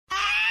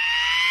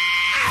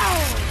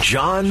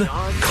John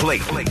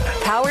Clayton.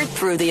 Powered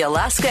through the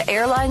Alaska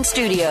Airlines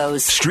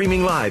Studios.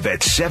 Streaming live at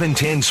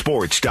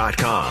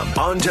 710sports.com.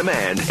 On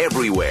demand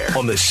everywhere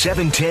on the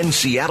 710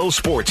 Seattle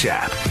Sports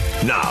app.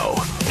 Now,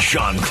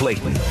 John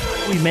Clayton.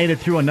 We made it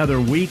through another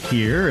week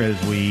here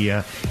as we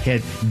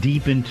head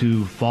deep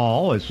into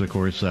fall. As, of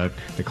course, the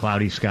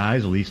cloudy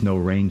skies, at least no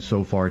rain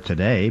so far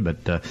today.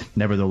 But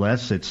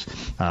nevertheless, it's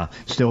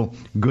still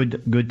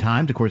good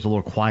times. Of course, a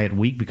little quiet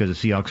week because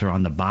the Seahawks are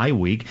on the bye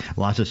week.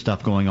 Lots of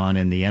stuff going on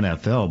in the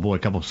NFL. Boy, a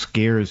couple of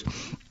scares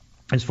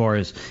as far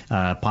as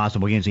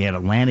possible games. They had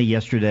Atlanta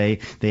yesterday.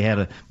 They had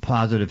a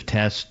positive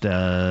test,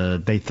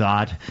 they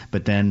thought,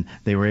 but then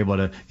they were able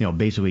to,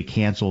 basically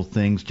cancel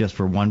things just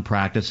for one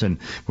practice and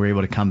were able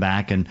to come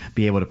back and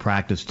be able to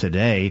practice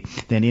today.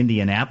 Then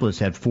Indianapolis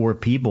had 4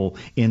 people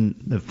in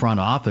the front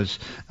office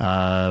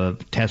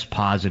test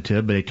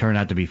positive, but they turned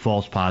out to be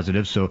false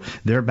positives, so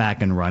they're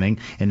back and running.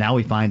 And now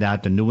we find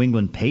out the New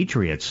England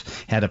Patriots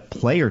had a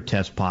player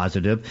test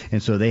positive,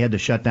 and so they had to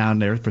shut down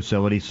their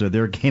facility, so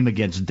their game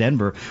against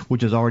Denver,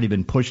 which has already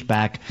been pushed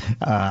back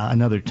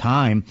another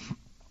time,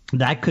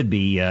 that could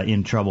be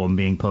in trouble and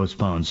being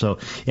postponed. So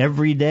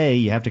every day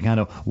you have to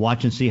kind of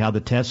watch and see how the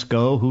tests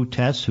go, who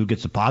tests, who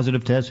gets the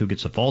positive test, who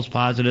gets the false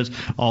positives,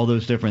 all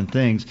those different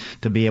things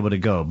to be able to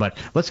go. But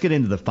let's get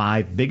into the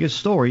 5 biggest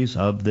stories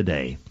of the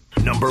day.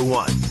 Number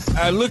 1.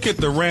 I look at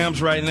the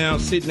Rams right now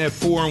sitting at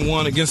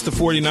 4-1 against the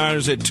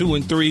 49ers at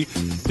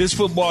 2-3. This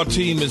football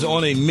team is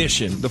on a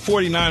mission. The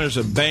 49ers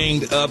are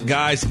banged up,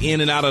 guys in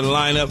and out of the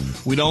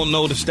lineup. We don't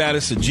know the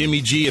status of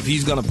Jimmy G, if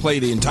he's going to play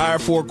the entire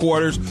 4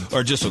 quarters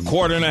or just a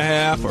quarter and a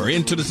half or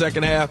into the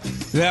second half.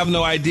 You have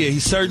no idea. He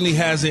certainly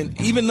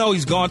hasn't, even though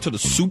he's gone to the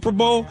Super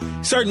Bowl,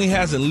 he certainly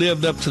hasn't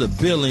lived up to the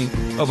billing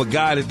of a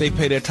guy that they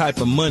pay that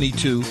type of money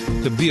to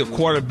be a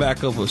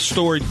quarterback of a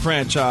storied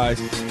franchise.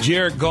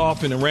 Jared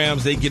Goff and the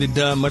Rams, they get it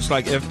done, much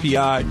like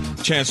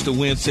FPI Chance to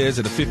Win says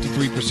at a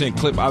 53%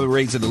 clip. I would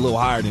raise it a little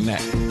higher than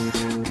that.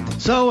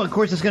 So, of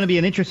course, it's going to be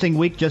an interesting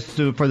week just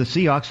for the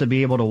Seahawks to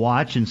be able to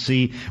watch and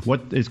see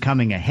what is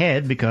coming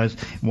ahead, because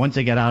once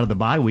they get out of the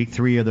bye week,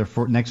 3 of their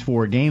next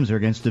 4 games are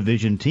against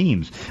division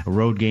teams. A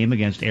road game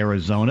against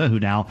Arizona, who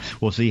now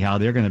we'll see how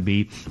they're going to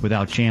be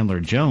without Chandler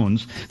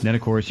Jones. Then,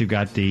 of course, you've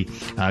got the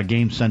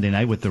game Sunday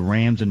night with the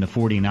Rams and the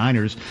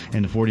 49ers,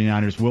 and the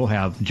 49ers will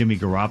have Jimmy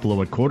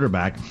Garoppolo at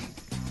quarterback.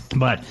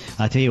 But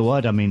I tell you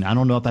what, I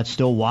don't know if that's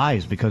still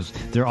wise, because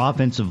their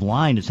offensive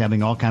line is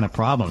having all kind of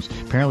problems.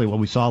 Apparently what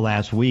we saw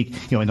last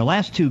week, in the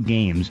last 2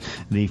 games,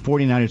 the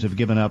 49ers have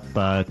given up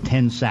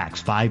 10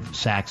 sacks, 5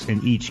 sacks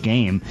in each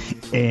game.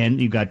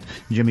 And you've got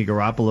Jimmy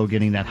Garoppolo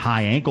getting that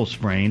high ankle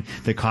sprain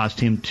that cost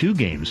him 2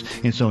 games.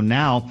 And so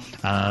now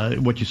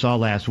what you saw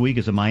last week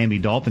is the Miami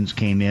Dolphins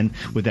came in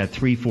with that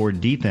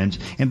 3-4 defense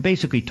and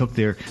basically took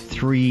their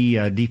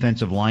 3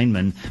 defensive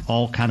linemen,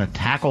 all kind of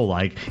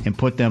tackle-like, and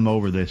put them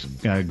over this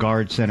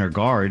center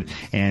guard,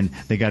 and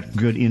they got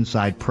good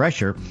inside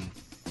pressure.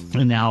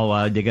 And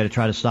now they got to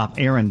try to stop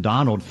Aaron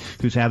Donald,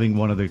 who's having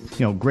one of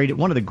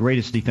the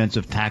greatest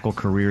defensive tackle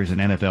careers in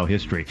NFL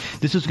history.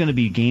 This is going to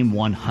be game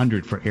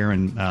 100 for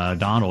Aaron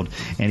Donald,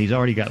 and he's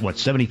already got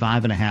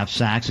 75.5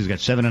 sacks. He's got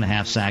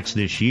 7.5 sacks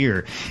this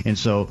year, and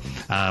so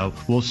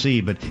we'll see.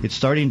 But it's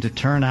starting to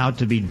turn out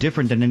to be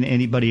different than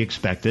anybody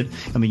expected.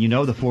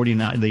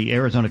 The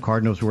Arizona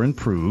Cardinals were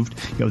improved.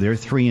 They're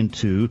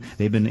 3-2.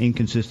 They've been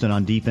inconsistent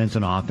on defense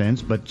and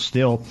offense, but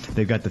still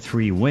they've got the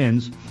 3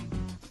 wins.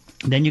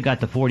 Then you got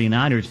the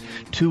 49ers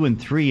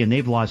 2-3, and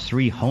they've lost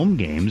 3 home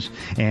games,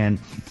 and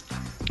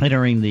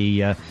entering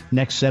the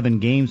next 7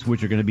 games,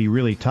 which are going to be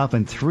really tough,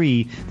 and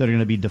 3 that are going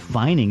to be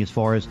defining as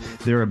far as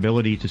their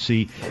ability to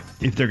see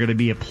if they're going to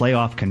be a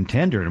playoff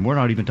contender. And we're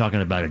not even talking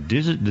about a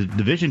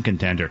division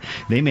contender.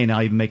 They may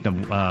not even make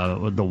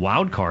the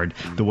wild card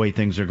the way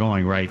things are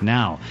going right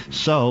now.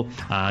 So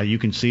you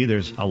can see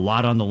there's a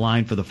lot on the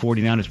line for the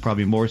 49ers,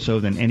 probably more so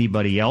than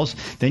anybody else.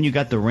 Then you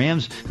got the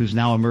Rams, who's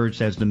now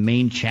emerged as the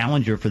main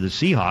challenger for the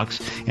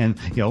Seahawks. And,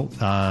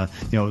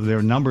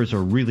 their numbers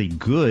are really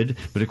good,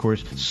 but, of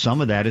course, some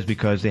of that is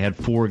because they had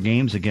 4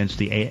 games against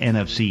the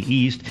NFC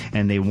East,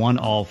 and they won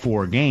all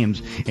 4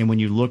 games. And when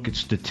you look at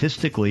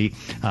statistically,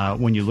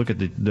 when you look at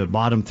the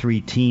bottom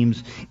 3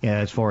 teams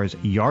as far as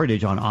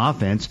yardage on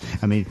offense,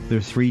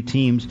 there's 3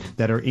 teams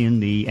that are in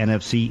the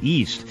NFC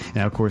East.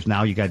 Now, of course,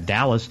 now you got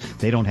Dallas.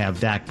 They don't have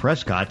Dak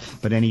Prescott,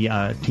 but any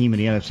team in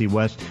the NFC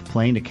West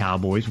playing the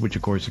Cowboys, which,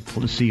 of course, the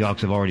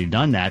Seahawks have already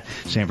done that.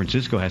 San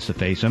Francisco has to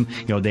face them.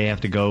 They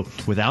have to go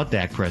without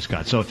Dak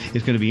Prescott. So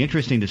it's going to be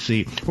interesting to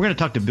see. We're going to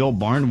talk to Bill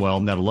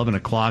Barnwell at 11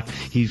 o'clock.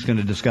 He's going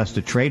to discuss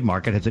the trade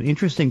market. It's an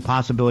interesting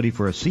possibility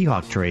for a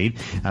Seahawk trade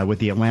with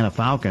the Atlanta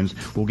Falcons.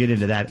 We'll get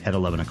into that at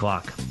 11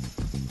 o'clock.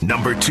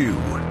 Number 2.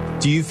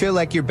 Do you feel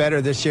like you're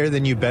better this year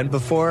than you've been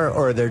before,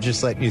 or they're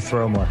just letting you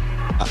throw more?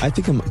 I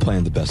think I'm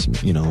playing the best,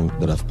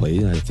 that I've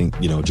played. I think,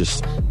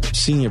 just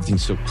seeing everything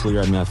so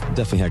clear. I mean, I've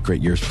definitely had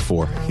great years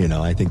before,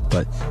 I think,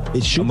 but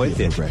it should be a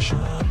progression.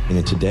 And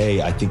then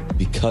today, I think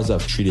because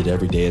I've treated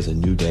every day as a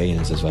new day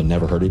and as if I've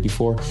never heard it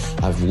before,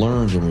 I've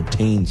learned and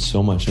retained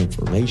so much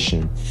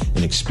information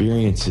and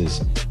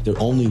experiences. Their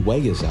only way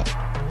is up.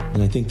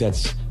 And I think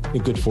that's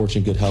good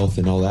fortune, good health,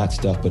 and all that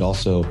stuff, but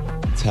also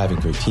it's having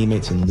great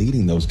teammates and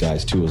leading those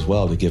guys too as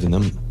well, to giving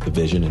them the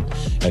vision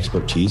and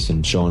expertise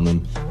and showing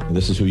them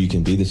this is who you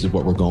can be, this is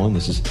what we're going,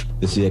 this is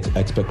the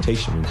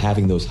expectation, and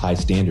having those high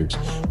standards,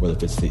 whether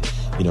if it's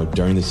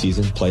during the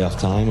season, playoff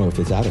time, or if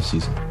it's out of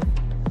season.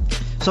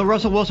 So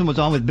Russell Wilson was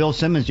on with Bill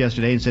Simmons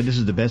yesterday and said this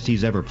is the best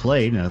he's ever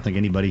played, and I don't think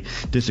anybody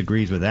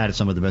disagrees with that. It's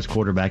some of the best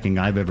quarterbacking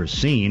I've ever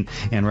seen,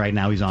 and right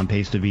now he's on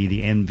pace to be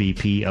the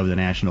MVP of the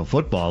National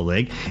Football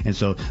League. And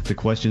so the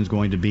question is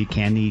going to be,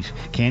 can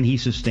he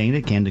sustain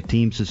it? Can the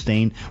team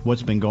sustain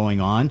what's been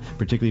going on,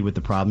 particularly with the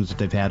problems that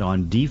they've had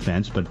on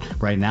defense? But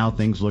right now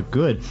things look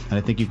good, and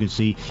I think you can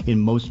see in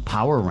most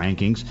power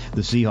rankings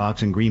the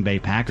Seahawks and Green Bay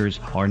Packers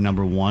are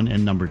number 1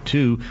 and number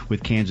 2,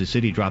 with Kansas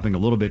City dropping a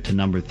little bit to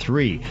number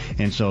 3.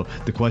 And so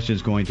the question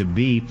is going to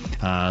be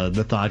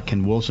the thought,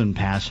 can Wilson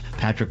pass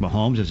Patrick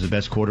Mahomes as the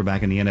best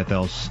quarterback in the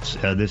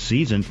NFL this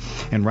season?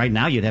 And right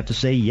now you'd have to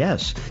say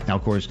yes. Now,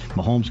 of course,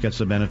 Mahomes gets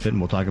the benefit,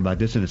 and we'll talk about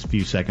this in a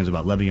few seconds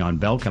about Le'Veon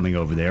Bell coming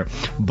over there.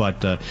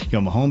 But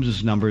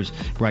Mahomes' numbers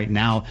right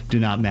now do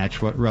not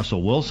match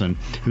Russell Wilson,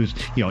 who's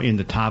in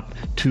the top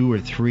 2 or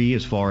 3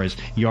 as far as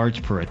yards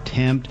per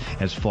attempt,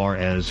 as far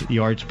as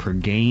yards per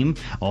game,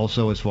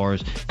 also as far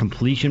as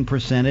completion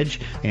percentage,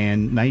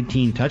 and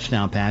 19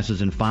 touchdown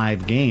passes in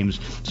 5 games.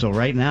 So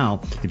right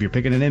now, if you're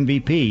picking an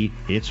MVP,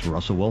 it's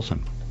Russell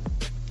Wilson.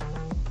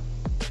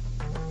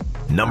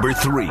 Number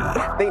 3.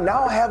 They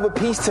now have a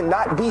piece to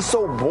not be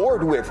so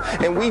bored with,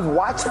 and we've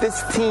watched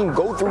this team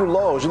go through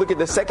lulls. You look at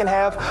the second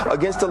half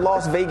against the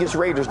Las Vegas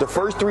Raiders, the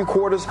first 3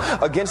 quarters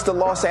against the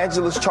Los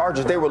Angeles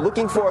Chargers. They were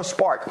looking for a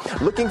spark,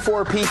 looking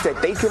for a piece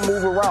that they can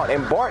move around,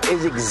 and Bart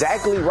is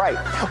exactly right.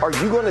 Are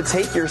you going to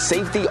take your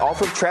safety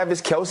off of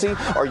Travis Kelce?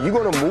 Are you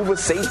going to move a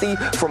safety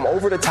from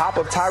over the top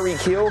of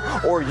Tyreek Hill?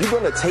 Or are you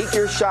going to take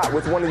your shot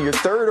with one of your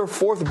 3rd or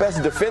 4th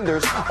best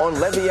defenders on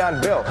Le'Veon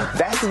Bell?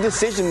 That's the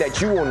decision that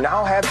you will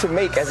now have to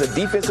make as a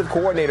defensive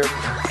coordinator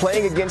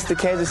playing against the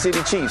Kansas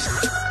City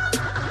Chiefs.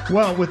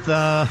 Well, with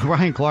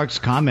Ryan Clark's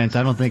comments,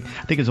 I think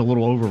it's a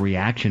little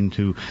overreaction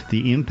to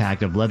the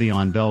impact of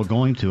Le'Veon Bell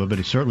going to it, but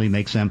it certainly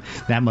makes them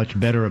that much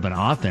better of an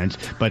offense.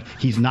 But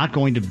he's not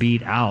going to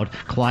beat out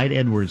Clyde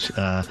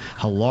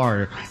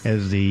Edwards-Helaire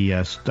as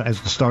the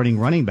starting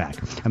running back.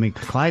 I mean,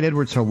 Clyde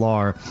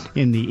Edwards-Helaire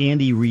in the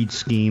Andy Reid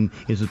scheme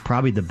is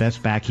probably the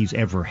best back he's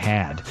ever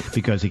had,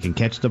 because he can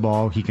catch the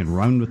ball, he can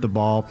run with the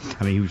ball.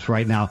 I mean, he's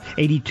right now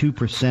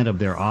 82% of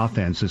their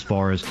offense as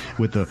far as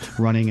with the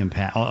running and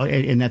pass,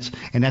 and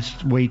that's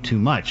way too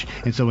much.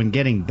 And so in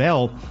getting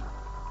Bell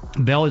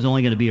is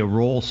only going to be a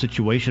role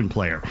situation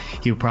player.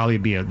 He'll probably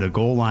be the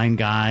goal line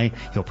guy.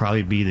 He'll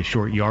probably be the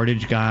short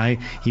yardage guy.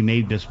 He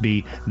may just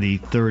be the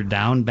 3rd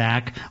down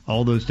back,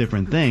 all those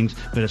different things.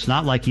 But it's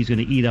not like he's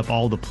going to eat up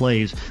all the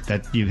plays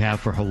that you have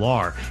for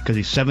Helaire, because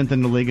he's 7th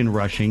in the league in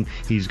rushing.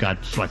 He's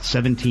got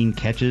 17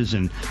 catches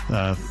in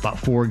about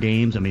 4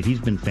 games. I mean, he's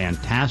been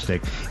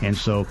fantastic. And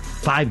so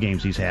 5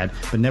 games he's had.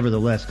 But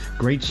nevertheless,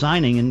 great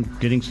signing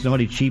and getting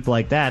somebody cheap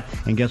like that.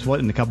 And guess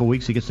what? In a couple of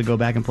weeks, he gets to go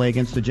back and play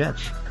against the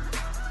Jets.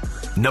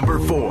 Number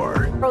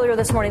 4. Earlier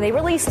this morning, they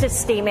released a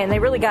statement. They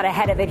really got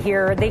ahead of it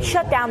here. They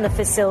shut down the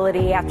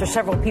facility after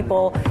several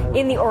people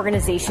in the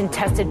organization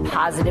tested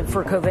positive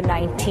for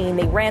COVID-19.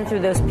 They ran through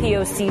those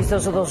POCs.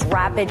 Those are those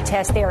rapid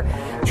tests there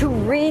to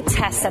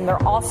retest them.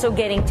 They're also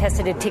getting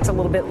tested. It takes a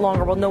little bit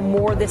longer. We'll know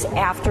more this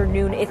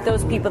afternoon if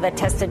those people that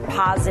tested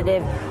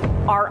positive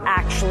are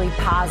actually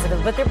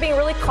positive. But they're being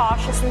really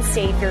cautious and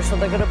safe here, so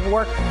they're going to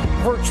work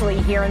virtually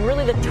here. And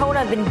really the tone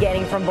I've been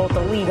getting from both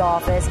the league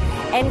office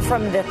and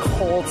from the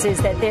Colts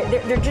is that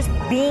they're just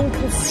being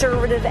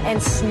conservative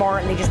and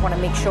smart, and they just want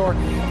to make sure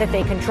that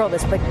they control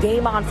this. But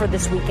game on for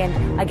this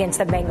weekend against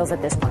the Bengals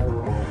at this point.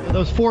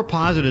 Those 4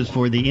 positives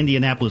for the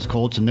Indianapolis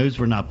Colts, and those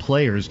were not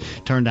players,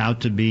 turned out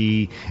to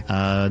be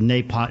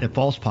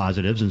false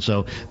positives, and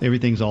so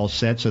everything's all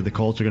set. So the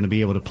Colts are going to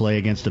be able to play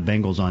against the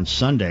Bengals on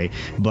Sunday.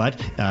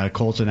 But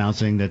Colts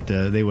announcing that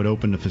they would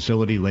open the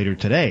facility later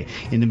today.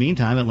 In the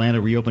meantime, Atlanta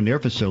reopened their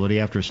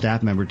facility after a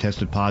staff member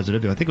tested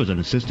positive. I think it was an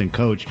assistant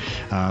coach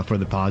for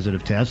the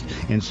positive test,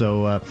 and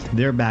so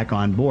they're back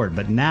on board.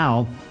 But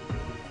now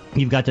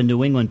you've got the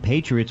New England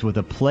Patriots with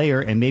a player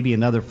and maybe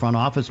another front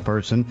office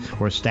person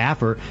or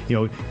staffer,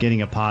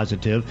 getting a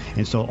positive.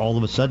 And so all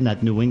of a sudden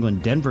that New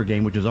England-Denver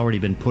game, which has already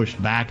been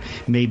pushed back,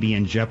 may be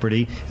in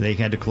jeopardy. They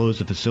had to close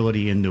the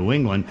facility in New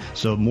England.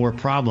 So more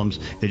problems.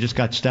 They just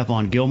got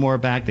Stephon Gilmore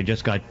back. They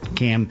just got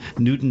Cam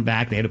Newton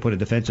back. They had to put a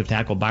defensive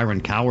tackle,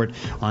 Byron Cowart,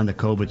 on the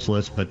COVID's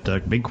list.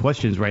 But big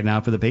questions right now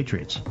for the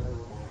Patriots.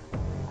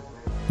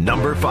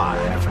 Number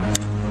 5.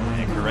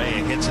 And Gray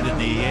hits it in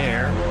the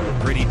air.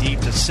 Pretty deep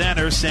to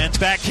center. Sends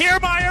back.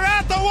 Kiermaier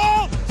at the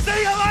wall.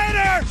 See you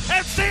later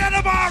and see you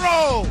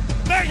tomorrow.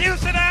 The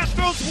Houston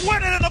Astros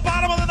win it in the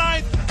bottom of the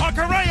ninth. A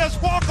Correa's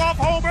walk-off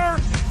homer,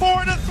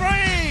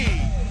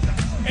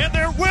 4-3. And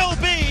there will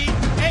be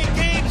a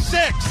Game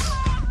 6.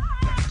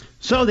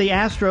 So the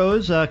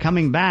Astros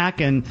coming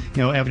back and,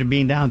 after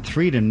being down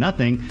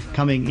 3-0,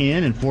 coming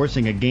in and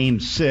forcing a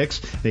Game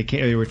 6.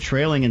 They were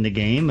trailing in the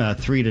game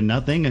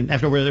 3-0, and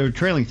after they were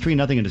trailing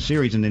 3-0 in the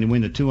series, and then they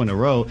win the 2 in a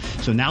row.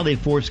 So now they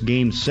force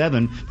Game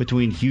 7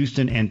 between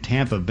Houston and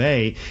Tampa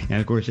Bay,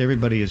 and of course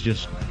everybody is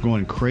just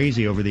going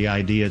crazy over the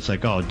idea. It's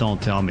like, oh,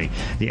 don't tell me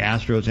the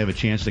Astros have a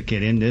chance to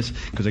get in this,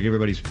 because like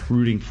everybody's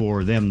rooting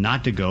for them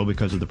not to go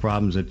because of the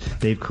problems that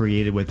they've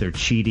created with their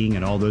cheating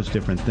and all those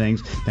different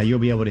things. Now you'll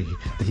be able to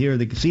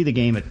see the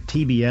game at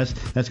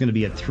TBS. That's going to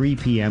be at 3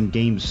 p.m.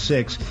 Game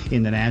 6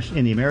 in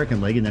the American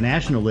League. In the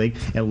National League,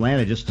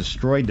 Atlanta just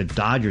destroyed the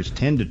Dodgers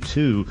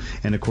 10-2,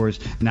 and of course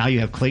now you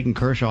have Clayton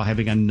Kershaw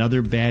having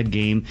another bad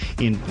game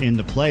in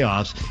the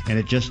playoffs, and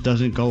it just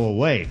doesn't go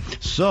away.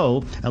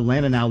 So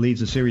Atlanta now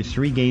leads the series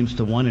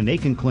 3-1, and they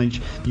can clinch.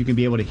 You can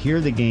be able to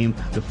hear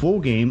the full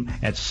game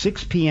at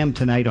 6 p.m.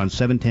 tonight on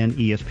 710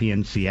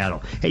 ESPN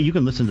Seattle. Hey, you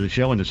can listen to the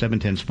show on the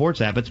 710 Sports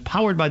app. It's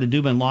powered by the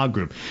Dubin Law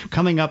Group.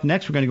 Coming up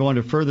next, we're going to go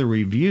into further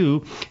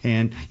review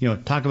and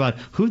talk about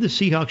who the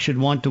Seahawks should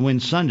want to win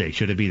Sunday.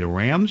 Should it be the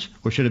Rams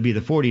or should it be the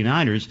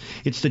 49ers?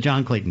 It's the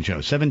John Clayton Show,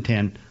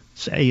 710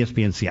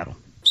 ESPN Seattle.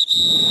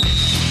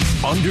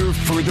 Under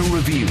further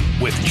review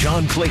with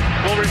John Clayton.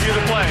 We'll review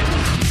the play.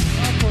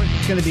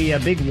 It's going to be a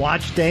big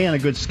watch day and a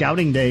good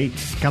scouting day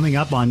coming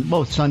up on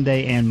both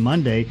Sunday and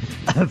Monday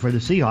for the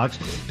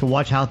Seahawks to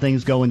watch how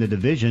things go in the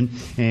division.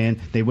 And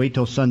they wait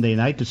till Sunday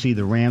night to see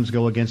the Rams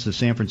go against the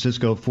San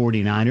Francisco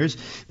 49ers.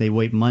 They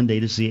wait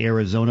Monday to see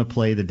Arizona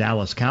play the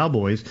Dallas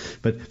Cowboys.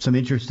 But some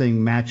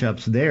interesting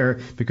matchups there,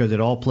 because it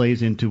all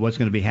plays into what's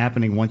going to be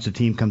happening once the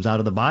team comes out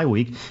of the bye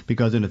week,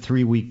 because in a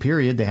 3-week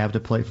period they have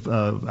to play 3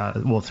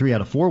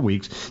 out of 4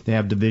 weeks they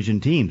have division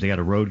teams. They got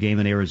a road game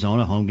in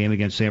Arizona, home game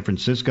against San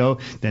Francisco,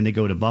 then they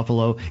go to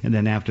Buffalo, and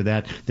then after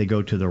that they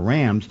go to the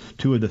Rams.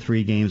 2 of the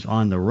 3 games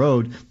on the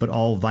road, but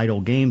all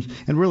vital games,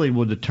 and really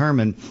will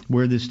determine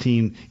where this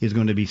team is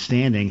going to be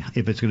standing,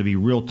 if it's going to be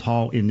real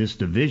tall in this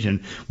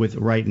division. With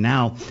right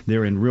now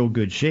they're in real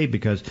good shape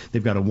because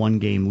they've got a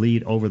 1-game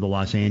lead over the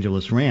Los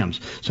Angeles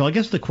Rams. So I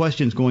guess the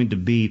question is going to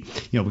be,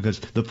 because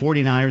the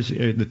 49ers,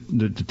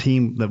 the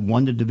team that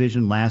won the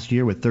division last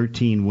year with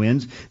 13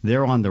 wins,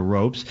 they're on the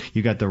ropes.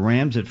 You got the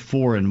Rams at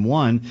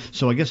 4-1.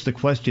 So I guess the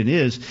question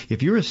is,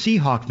 if you're a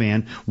Seahawk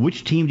fan,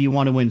 which team do you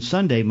want to win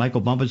Sunday?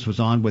 Michael Bumpus was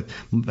on with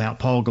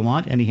Paul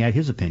Gallant, and he had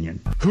his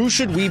opinion. Who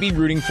should we be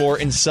rooting for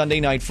in Sunday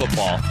Night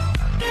Football?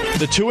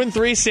 The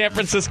 2-3 San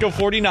Francisco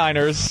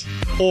 49ers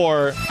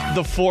or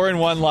the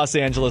 4-1 Los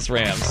Angeles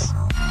Rams?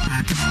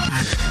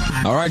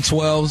 All right,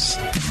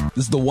 12s.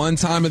 This is the one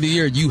time of the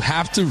year you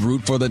have to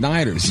root for the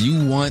Niners.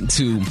 You want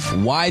to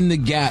widen the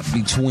gap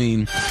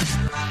between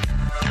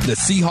the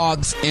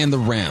Seahawks and the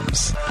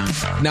Rams.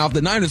 Now, if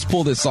the Niners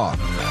pull this off,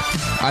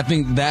 I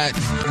think that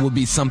would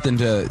be something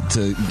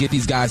to get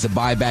these guys to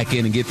buy back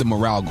in and get the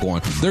morale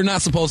going. They're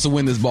not supposed to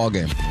win this ball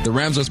game. The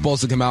Rams are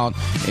supposed to come out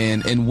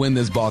and win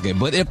this ball game.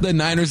 But if the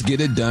Niners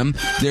get it done,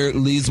 there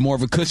leaves more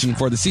of a cushion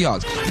for the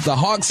Seahawks. The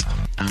Hawks,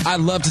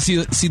 I'd love to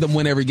see them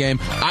win every game.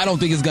 I don't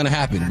think it's going to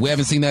happen. We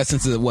haven't seen that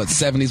since the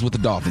 70s with the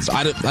Dolphins.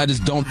 I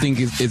just don't think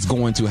it's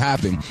going to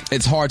happen.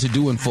 It's hard to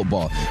do in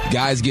football.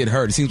 Guys get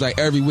hurt. It seems like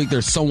every week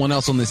there's someone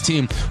else on this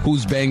team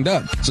who's banged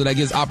up. So that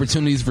gives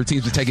opportunities for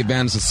teams to take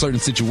advantage of certain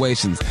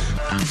situations.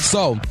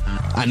 So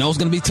I know it's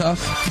going to be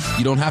tough.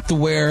 You don't have to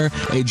wear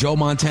a Joe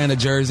Montana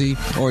jersey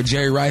or a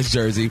Jerry Rice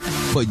jersey,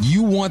 but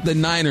you want the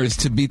Niners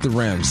to beat the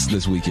Rams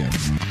this weekend.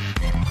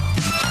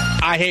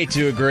 I hate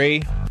to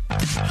agree,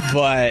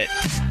 but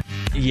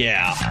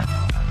yeah.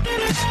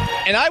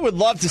 And I would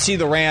love to see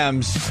the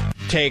Rams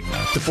take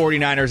the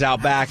 49ers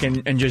out back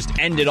and just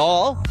end it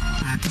all.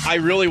 I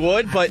really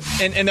would, but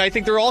and I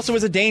think there also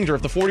is a danger.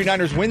 If the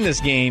 49ers win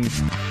this game,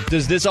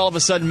 does this all of a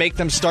sudden make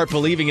them start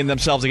believing in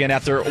themselves again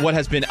after what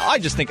has been, I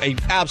just think, a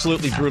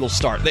absolutely brutal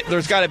start?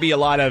 There's got to be a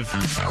lot of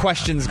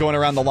questions going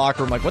around the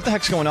locker room, like, what the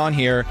heck's going on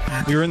here?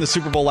 We were in the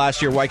Super Bowl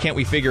last year. Why can't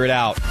we figure it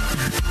out?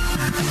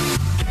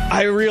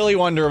 I really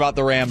wonder about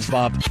the Rams,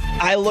 Bob.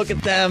 I look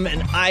at them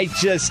and I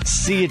just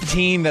see a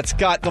team that's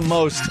got the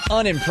most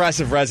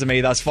unimpressive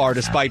resume thus far,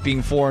 despite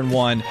being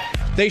 4-1.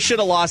 They should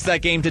have lost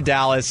that game to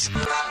Dallas.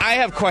 I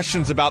have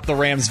questions about the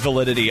Rams'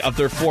 validity of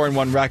their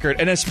 4-1 record,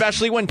 and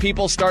especially when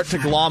people start to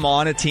glom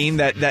on a team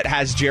that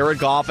has Jared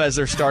Goff as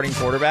their starting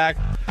quarterback.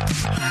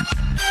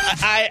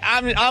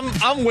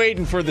 I'm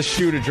waiting for the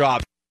shoe to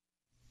drop.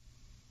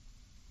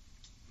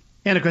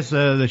 And, of course,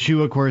 the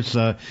shoe, of course,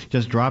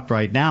 just dropped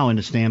right now in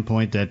the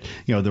standpoint that,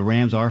 the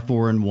Rams are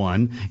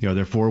 4-1.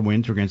 Their 4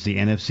 wins are against the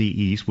NFC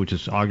East, which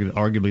is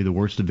arguably the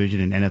worst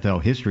division in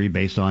NFL history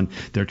based on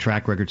their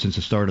track record since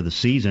the start of the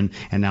season,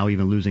 and now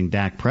even losing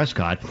Dak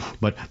Prescott.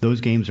 But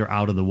those games are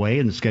out of the way,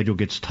 and the schedule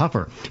gets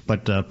tougher.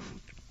 But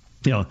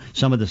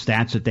some of the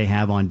stats that they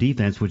have on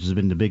defense, which has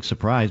been the big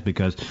surprise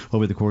because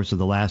over the course of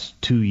the last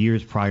 2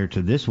 years prior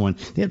to this one,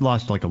 they had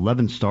lost like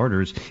 11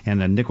 starters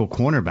and a nickel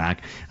cornerback,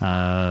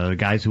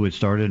 guys who had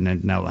started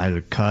and now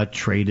either cut,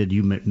 traded,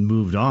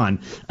 moved on.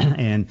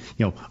 And,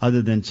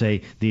 other than,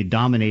 say, the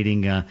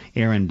dominating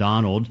Aaron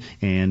Donald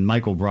and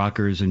Michael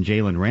Brockers and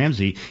Jalen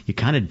Ramsey, you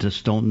kind of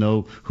just don't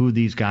know who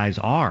these guys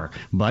are.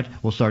 But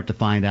we'll start to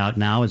find out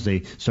now as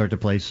they start to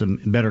play some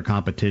better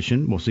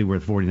competition. We'll see where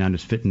the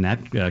 49ers fit in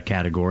that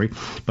category.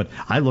 But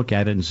I look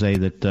at it and say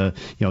that,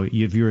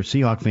 if you're a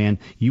Seahawk fan,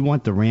 you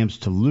want the Rams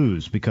to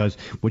lose because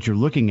what you're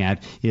looking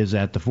at is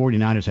that the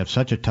 49ers have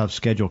such a tough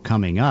schedule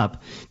coming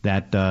up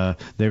that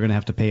they're going to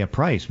have to pay a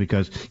price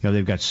because,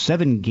 they've got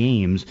 7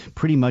 games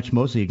pretty much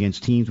mostly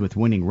against teams with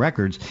winning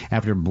records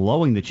after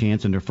blowing the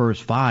chance in their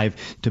first 5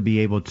 to be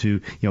able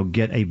to,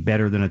 get a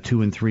better than a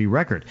 2-3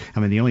 record. I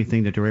mean, the only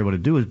thing that they're able to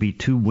do is beat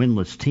 2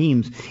 winless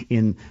teams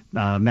in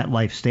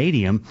MetLife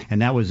Stadium,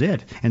 and that was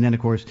it. And then, of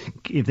course,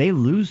 if they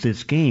lose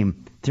this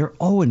game, they're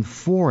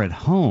 0-4 at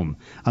home.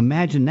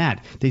 Imagine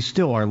that. They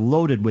still are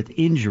loaded with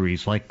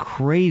injuries like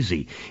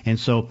crazy. And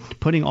so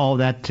putting all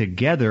that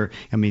together,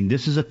 I mean,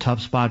 this is a tough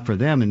spot for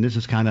them, and this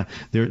is kind of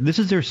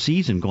their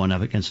season going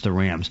up against the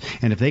Rams.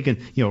 And if they can,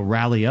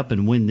 rally up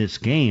and win this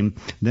game,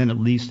 then at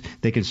least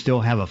they can still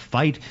have a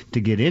fight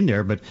to get in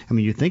there. But, I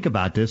mean, you think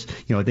about this,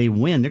 if they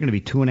win, they're going to be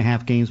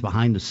 2.5 games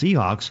behind the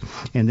Seahawks.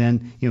 And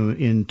then,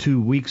 in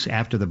 2 weeks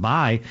after the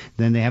bye,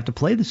 then they have to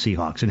play the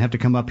Seahawks and have to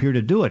come up here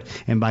to do it.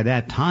 And by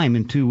that time,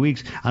 in 2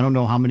 weeks, I don't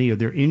know how many of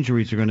their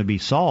injuries are going to be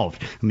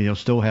solved. I mean, they'll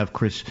still have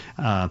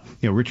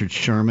Richard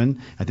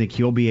Sherman. I think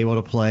he'll be able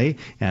to play.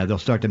 They'll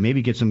start to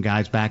maybe get some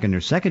guys back in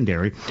their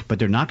secondary, but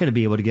they're not going to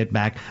be able to get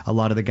back a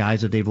lot of the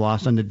guys that they've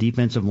lost on the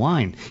defensive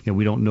line.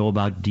 We don't know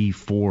about Dee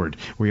Ford.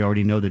 We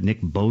already know that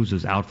Nick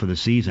Bosa's out for the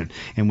season.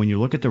 And when you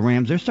look at the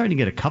Rams, they're starting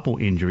to get a couple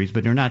injuries,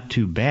 but they're not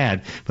too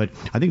bad. But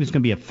I think it's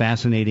going to be a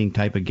fascinating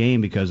type of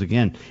game because,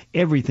 again,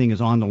 everything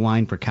is on the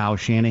line for Kyle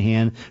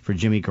Shanahan, for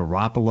Jimmy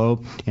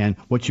Garoppolo, and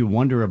what you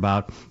wonder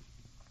about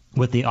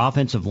with the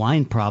offensive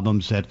line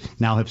problems that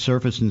now have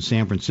surfaced in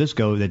San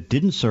Francisco that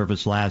didn't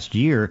surface last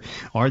year,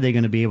 are they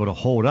going to be able to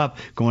hold up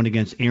going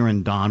against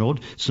Aaron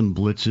Donald, some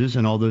blitzes,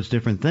 and all those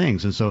different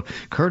things? And so,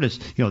 Curtis,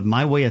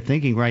 my way of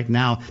thinking right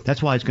now,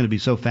 that's why it's going to be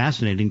so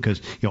fascinating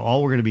because,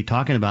 all we're going to be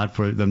talking about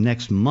for the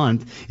next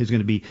month is going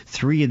to be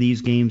 3 of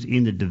these games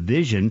in the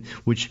division,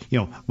 which,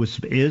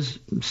 is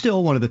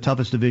still one of the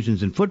toughest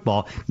divisions in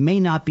football. May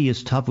not be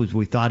as tough as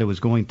we thought it was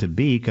going to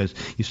be because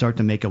you start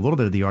to make a little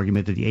bit of the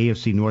argument that the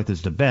AFC North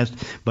is the best.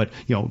 But,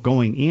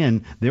 going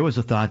in, there was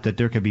a thought that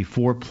there could be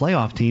 4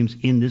 playoff teams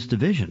in this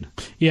division.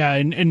 Yeah,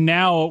 and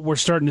now we're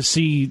starting to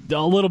see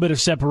a little bit of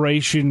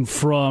separation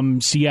from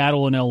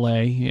Seattle and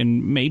L.A.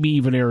 and maybe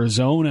even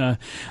Arizona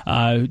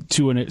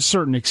to a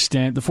certain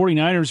extent. The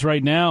 49ers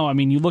right now, I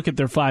mean, you look at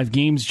their 5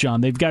 games, John,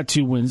 they've got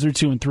 2 wins. They're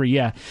 2-3,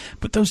 yeah.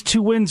 But those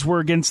 2 wins were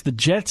against the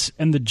Jets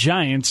and the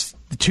Giants,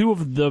 2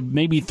 of the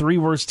maybe 3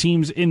 worst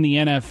teams in the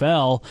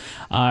NFL,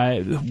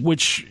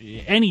 which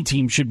any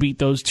team should beat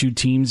those 2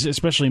 teams,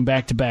 especially in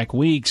back-to-back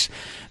weeks.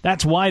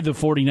 That's why the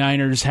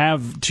 49ers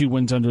have 2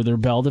 wins under their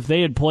belt. If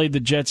they had played the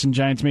Jets and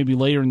Giants maybe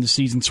later in the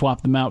season,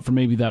 swapped them out for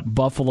maybe that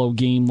Buffalo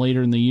game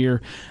later in the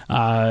year,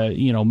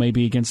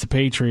 maybe against the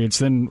Patriots,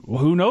 then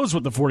who knows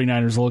what the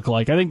 49ers look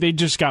like. I think they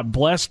just got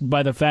blessed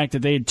by the fact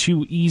that they had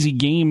 2 easy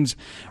games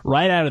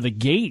right out of the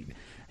gate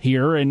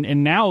here,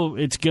 and now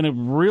it's going to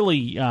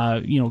really,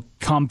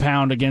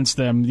 compound against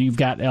them. You've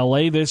got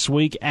L.A. this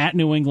week, at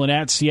New England,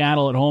 at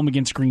Seattle, at home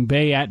against Green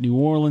Bay, at New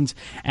Orleans,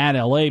 at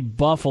L.A.,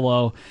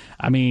 Buffalo.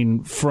 I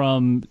mean,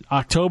 from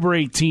October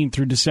 18th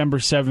through December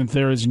 7th,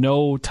 there is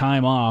no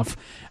time off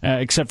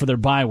except for their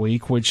bye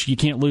week, which you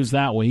can't lose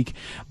that week.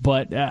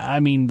 But, the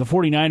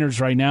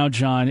 49ers right now,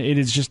 John,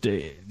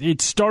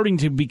 it's starting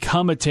to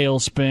become a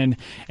tailspin,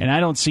 and I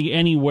don't see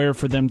anywhere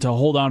for them to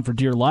hold on for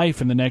dear life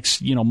in the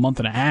next, month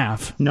and a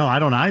half. No, I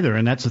don't either,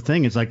 and that's the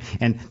thing. It's like,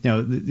 and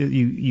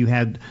you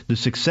had the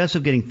success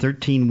of getting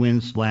 13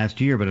 wins last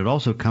year, but it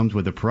also comes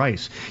with a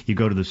price. You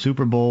go to the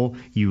Super Bowl,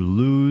 you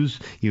lose,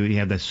 you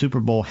have that Super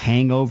Bowl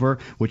hangover,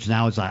 which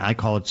now is, I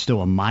call it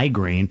still a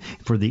migraine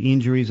for the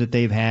injuries that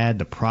they've had,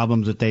 the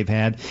problems that they've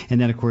had, and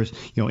then of course,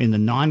 in the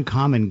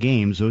non-common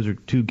games, those are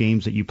 2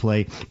 games that you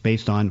play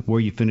based on where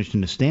you finished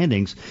in the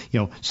standings.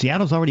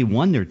 Seattle's already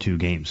won their 2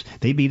 games.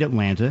 They beat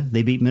Atlanta,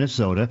 they beat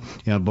Minnesota.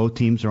 Both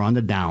teams are on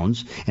the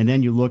downs, and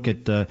then you look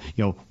at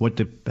what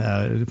the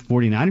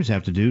 49ers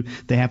have to do.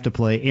 They have to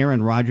play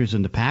Aaron Rodgers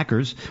and the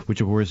Packers,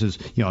 which of course is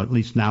at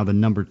least now the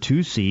number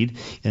 2 seed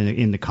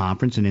in the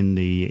conference and in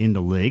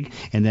the league.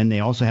 And then they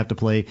also have to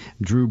play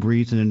Drew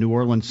Brees and the New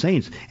Orleans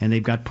Saints, and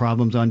they've got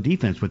problems on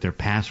defense with their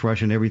pass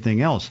rush and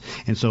everything else.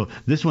 And so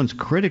this one's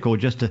critical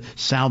just to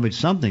salvage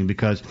something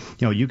because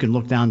you can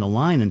look down the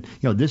line and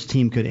this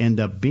team could end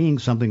up being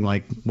something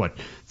like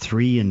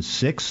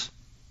 3-6,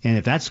 and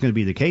if that's going to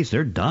be the case,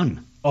 they're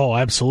done. Oh,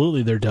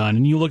 absolutely, they're done.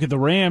 And you look at the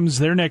Rams,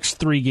 their next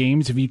 3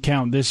 games, if you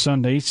count this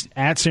Sunday,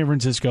 at San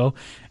Francisco,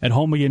 at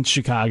home against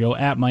Chicago,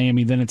 at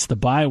Miami, then it's the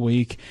bye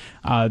week.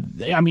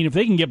 If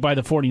they can get by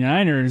the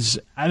 49ers,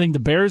 I think the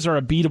Bears are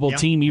a beatable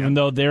team, even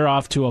though they're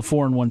off to a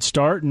 4-1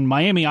 start. And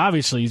Miami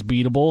obviously is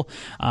beatable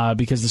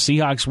because the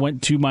Seahawks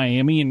went to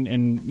Miami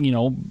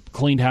and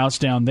cleaned house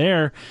down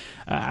there.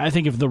 I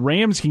think if the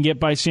Rams can get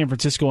by San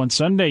Francisco on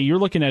Sunday, you're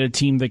looking at a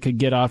team that could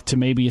get off to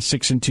maybe a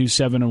 6-2,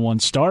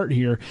 7-1 start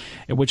here,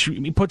 which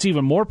puts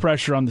even more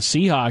pressure on the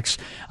Seahawks,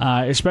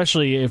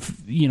 especially if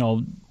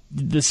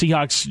the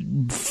Seahawks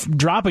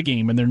drop a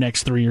game in their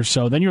next 3 or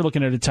so. Then you're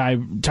looking at a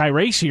tie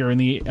race here in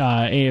the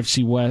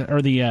AFC West,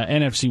 or the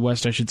NFC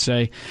West, I should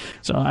say.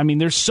 So,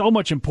 there's so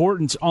much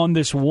importance on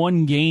this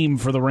one game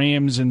for the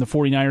Rams and the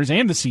 49ers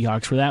and the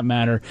Seahawks, for that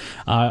matter,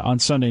 on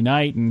Sunday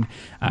night. And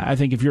I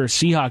think if you're a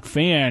Seahawk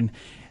fan,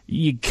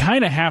 you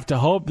kind of have to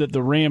hope that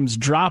the Rams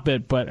drop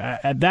it, but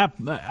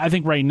I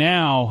think right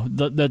now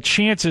the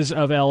chances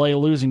of LA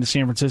losing to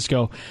San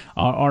Francisco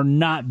are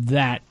not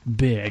that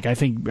big. I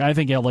think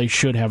LA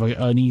should have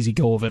an easy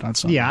go of it on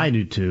Sunday. Yeah, I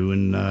do too,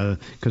 and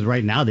because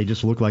right now they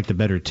just look like the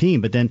better team.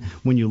 But then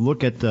when you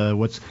look at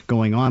what's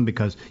going on,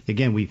 because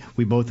again we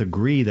both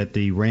agree that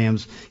the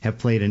Rams have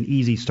played an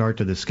easy start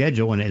to the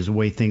schedule, and as the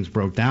way things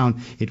broke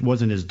down, it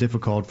wasn't as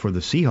difficult for the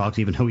Seahawks,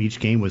 even though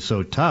each game was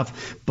so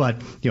tough. But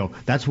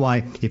that's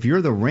why if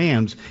you're the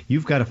Rams,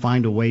 you've got to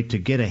find a way to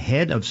get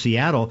ahead of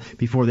Seattle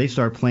before they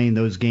start playing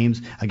those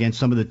games against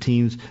some of the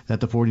teams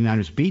that the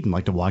 49ers beaten,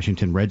 like the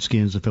Washington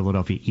Redskins, the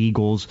Philadelphia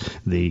Eagles,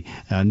 the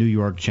New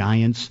York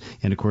Giants,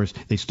 and of course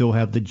they still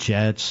have the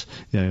Jets.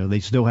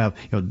 They still have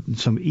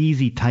some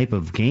easy type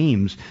of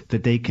games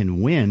that they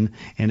can win,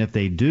 and if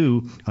they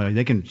do,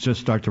 they can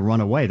just start to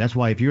run away. That's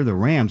why if you're the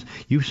Rams,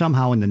 you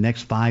somehow in the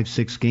next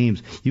 5-6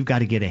 games, you've got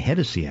to get ahead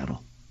of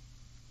Seattle.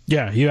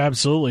 Yeah, you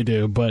absolutely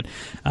do, but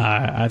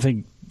I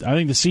think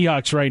the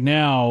Seahawks right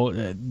now,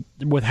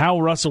 with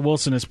how Russell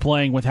Wilson is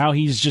playing, with how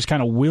he's just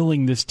kind of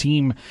willing this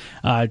team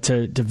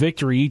to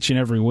victory each and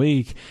every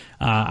week,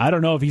 I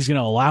don't know if he's going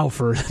to allow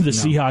for the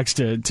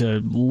Seahawks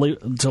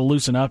to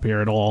loosen up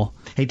here at all.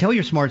 Hey, tell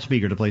your smart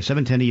speaker to play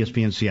 710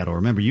 ESPN Seattle.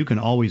 Remember, you can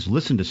always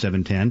listen to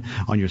 710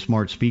 on your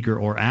smart speaker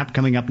or app.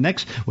 Coming up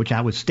next, we'll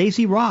chat with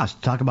Stacey Ross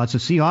to talk about the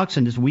Seahawks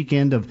and this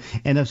weekend of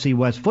NFC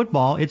West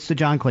football. It's the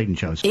John Clayton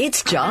Show.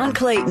 It's John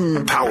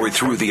Clayton. Powered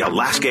through the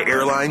Alaska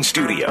Airlines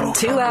studio.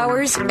 2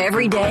 hours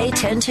every day,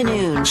 10 to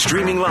noon.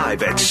 Streaming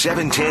live at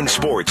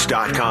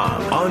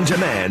 710sports.com. On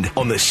demand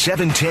on the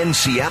 710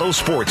 Seattle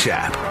Sports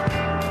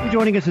app.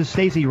 Joining us is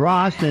Stacey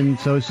Ross, and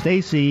so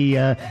Stacey,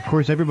 of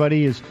course,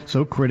 everybody is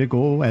so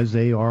critical as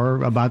they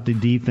are about the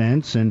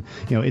defense, and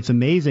it's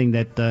amazing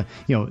that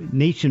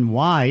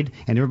nationwide,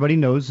 and everybody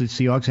knows the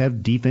Seahawks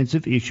have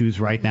defensive issues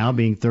right now,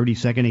 being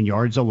 32nd in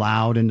yards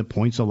allowed and the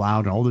points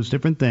allowed and all those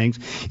different things.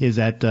 Is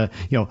that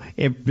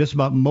just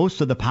about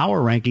most of the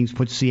power rankings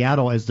put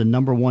Seattle as the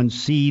number 1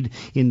 seed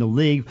in the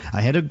league,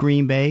 ahead of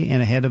Green Bay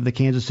and ahead of the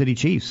Kansas City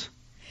Chiefs.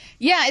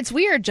 Yeah, it's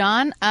weird,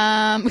 John,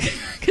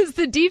 because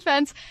the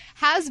defense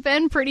has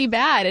been pretty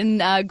bad,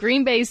 and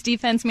Green Bay's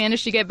defense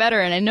managed to get better.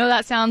 And I know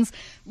that sounds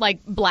like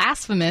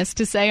blasphemous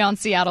to say on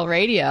Seattle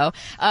radio.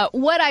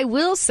 What I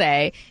will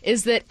say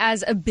is that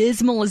as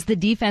abysmal as the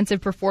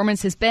defensive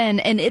performance has been,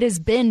 and it has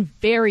been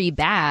very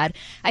bad,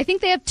 I think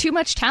they have too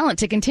much talent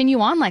to continue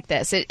on like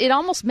this. It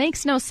almost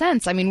makes no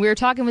sense. We were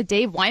talking with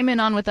Dave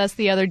Wyman on with us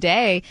the other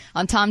day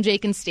on Tom,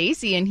 Jake, and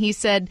Stacey, and he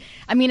said,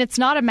 it's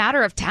not a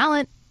matter of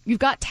talent. You've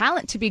got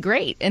talent to be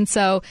great. And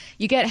so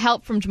you get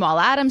help from Jamal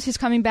Adams, who's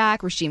coming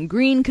back. Rasheem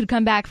Green could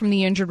come back from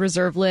the injured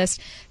reserve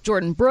list.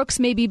 Jordan Brooks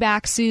may be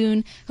back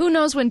soon. Who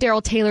knows when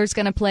Darrell Taylor's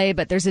going to play,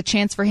 but there's a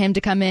chance for him to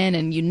come in,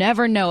 and you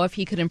never know if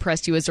he could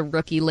impress you as a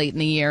rookie late in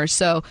the year.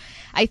 So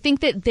I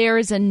think that there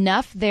is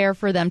enough there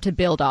for them to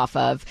build off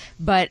of.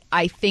 But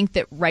I think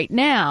that right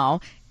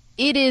now,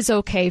 it is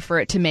okay for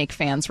it to make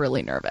fans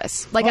really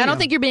nervous. I don't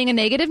think you're being a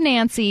negative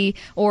Nancy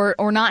or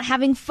not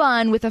having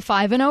fun with a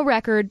 5-0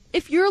 record.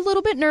 If you're a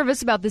little bit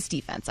nervous about this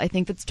defense, I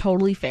think that's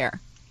totally fair.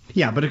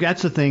 Yeah, but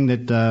that's the thing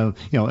that,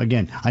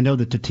 again, I know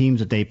that the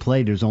teams that they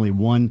played, there's only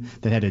one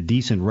that had a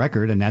decent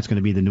record, and that's going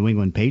to be the New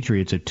England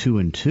Patriots at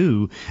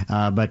 2-2.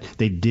 But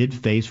they did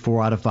face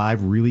 4 out of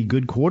 5 really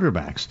good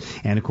quarterbacks.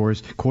 And, of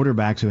course,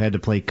 quarterbacks who had to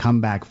play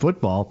comeback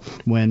football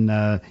when,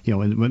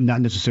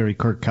 not necessarily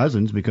Kirk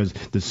Cousins, because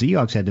the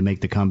Seahawks had to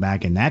make the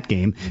comeback in that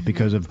game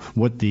because of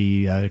what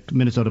the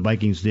Minnesota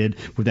Vikings did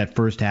with that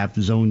first half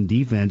zone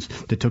defense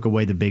that took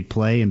away the big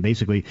play and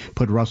basically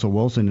put Russell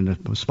Wilson in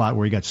a spot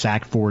where he got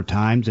sacked 4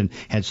 times and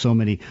had so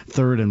many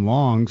 3rd and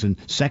longs and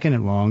 2nd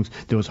and longs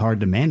that it was hard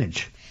to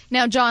manage.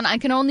 Now, John, I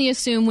can only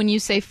assume when you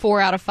say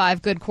 4 out of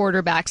 5 good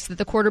quarterbacks that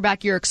the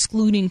quarterback you're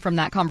excluding from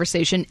that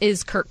conversation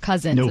is Kirk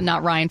Cousins and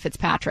not Ryan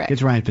Fitzpatrick.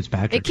 It's Ryan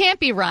Fitzpatrick. It can't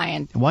be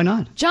Ryan. Why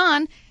not?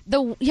 John,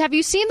 have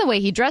you seen the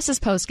way he dresses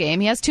post-game?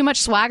 He has too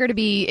much swagger to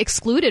be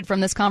excluded from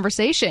this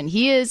conversation.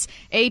 He is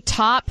a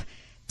top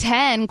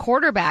 10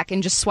 quarterback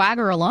and just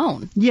swagger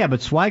alone. Yeah,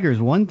 but swagger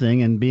is one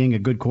thing and being a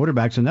good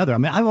quarterback's another. I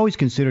mean, I've always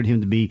considered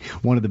him to be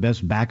one of the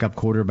best backup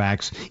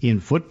quarterbacks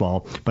in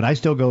football, but I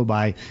still go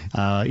by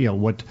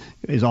what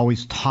is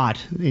always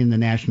taught in the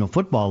National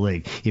Football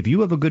League. If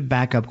you have a good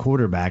backup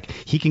quarterback,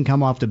 he can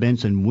come off the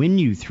bench and win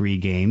you 3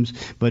 games,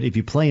 but if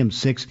you play him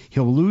 6,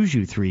 he'll lose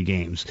you 3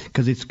 games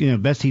because it's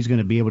best he's going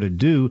to be able to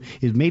do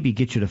is maybe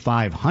get you to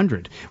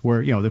 500,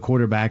 where the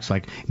quarterbacks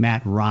like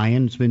Matt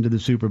Ryan's been to the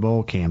Super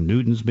Bowl, Cam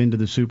Newton's been to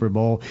the Super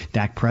Bowl,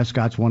 Dak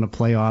Prescott's won a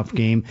playoff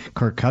game,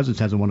 Kirk Cousins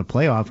hasn't won a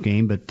playoff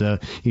game,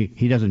 but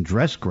he doesn't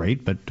dress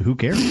great, but who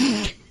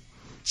cares?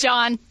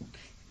 John,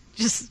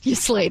 you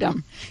slayed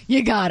him.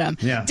 You got him.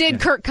 Yeah, Did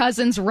Kirk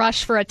Cousins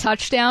rush for a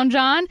touchdown,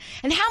 John?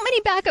 And how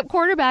many backup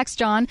quarterbacks,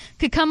 John,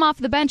 could come off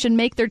the bench and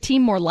make their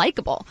team more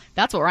likable?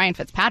 That's what Ryan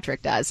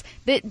Fitzpatrick does.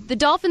 The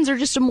Dolphins are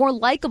just a more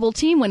likable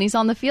team when he's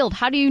on the field.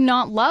 How do you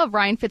not love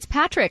Ryan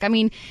Fitzpatrick? I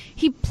mean,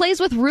 he plays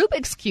with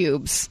Rubik's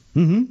Cubes.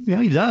 Mm-hmm.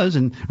 Yeah, he does,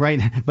 and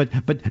right,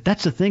 but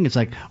that's the thing. It's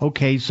like,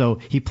 okay, so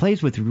he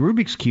plays with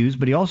Rubik's Cubes,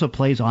 but he also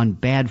plays on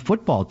bad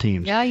football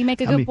teams. Yeah, you make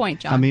a good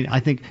point, John. I mean,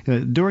 I think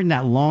during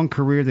that long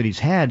career that he's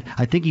had,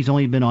 I think he's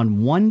only been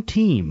on one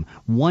team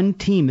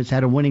that's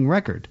had a winning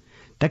record.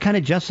 That kind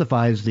of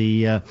justifies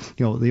the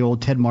the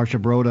old Ted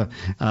Marshabrota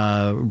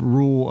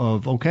rule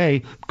of,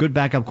 okay, good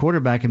backup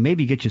quarterback and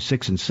maybe get you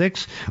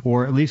 6-6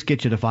 or at least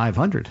get you to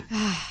 500.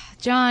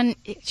 John,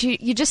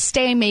 you just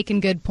stay making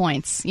good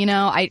points.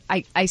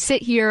 I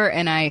sit here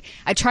and I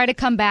try to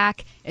come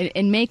back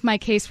and make my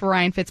case for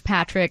Ryan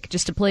Fitzpatrick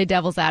just to play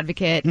devil's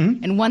advocate.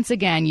 Mm-hmm. And once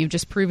again, you've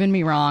just proven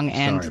me wrong,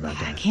 and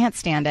I can't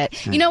stand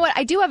it. You know what?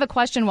 I do have a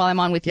question while I'm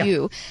on with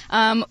you.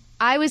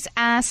 I was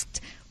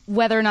asked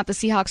whether or not the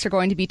Seahawks are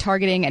going to be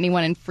targeting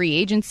anyone in free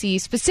agency.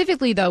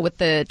 Specifically, though, with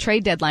the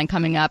trade deadline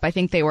coming up, I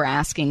think they were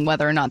asking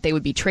whether or not they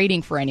would be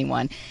trading for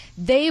anyone.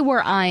 They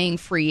were eyeing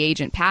free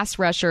agent pass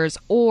rushers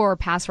or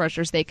pass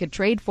rushers they could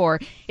trade for.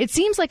 It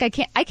seems like I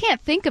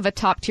can't think of a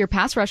top-tier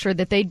pass rusher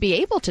that they'd be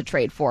able to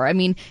trade for. I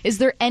mean, is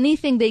there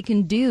anything they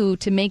can do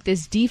to make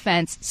this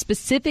defense,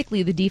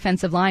 specifically the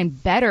defensive line,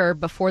 better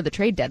before the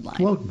trade deadline?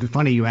 Well,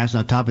 funny you asked.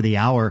 On top of the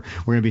hour,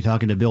 we're going to be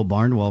talking to Bill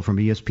Barnwell from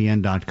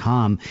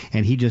ESPN.com,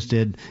 and he just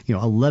did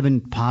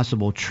 11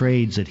 possible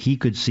trades that he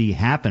could see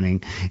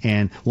happening,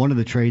 and one of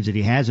the trades that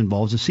he has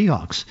involves the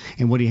Seahawks.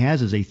 And what he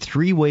has is a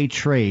 3-way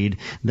trade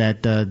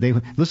that they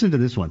listen to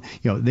this one.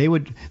 They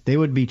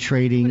would be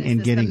trading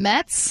and getting the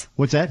Mets.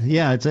 What's that?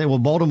 Yeah,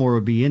 Baltimore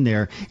would be in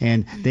there,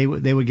 and they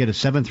would get a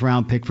 7th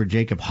round pick for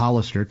Jacob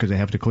Hollister because they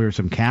have to clear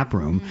some cap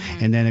room,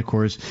 and then of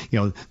course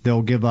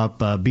they'll give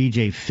up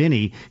B.J.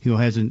 Finney, who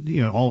hasn't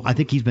I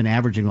think he's been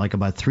averaging like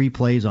about 3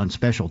 plays on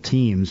special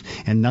teams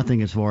and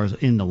nothing as far as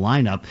in the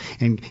lineup,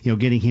 and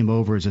getting him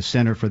over as a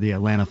center for the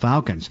Atlanta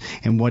Falcons.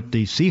 And what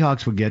the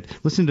Seahawks would get,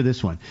 listen to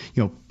this one,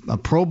 a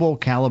Pro Bowl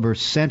caliber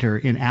center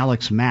in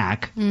Alex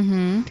Mack,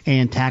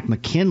 and Tack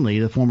McKinley,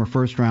 the former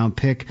first-round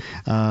pick,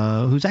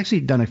 who's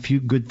actually done a few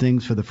good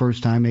things for the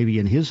first time maybe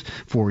in his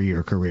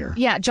 4-year career.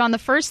 Yeah, John, the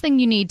first thing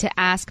you need to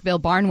ask Bill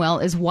Barnwell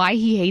is why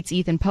he hates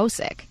Ethan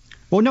Posick.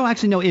 Well, no,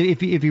 actually, no.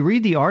 If you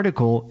read the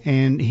article,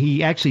 and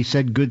he actually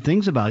said good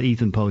things about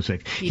Ethan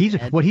Posick.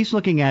 What he's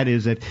looking at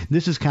is that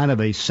this is kind of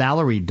a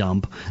salary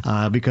dump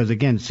because,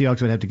 again,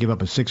 Seahawks would have to give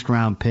up a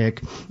 6th-round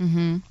pick,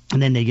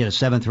 and then they get a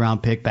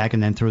 7th-round pick back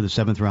and then throw the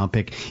 7th-round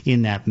pick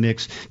in that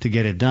mix to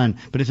get it done.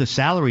 But it's a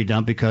salary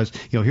dump because,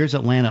 here's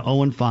Atlanta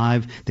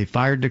 0-5. They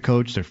fired their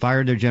coach. They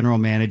fired their general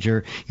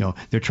manager.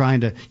 They're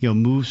trying to,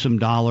 move some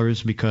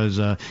dollars because,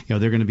 they're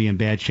going to be in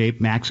bad shape.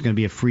 Mac's going to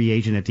be a free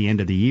agent at the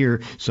end of the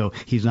year, so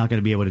he's not going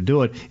to be able to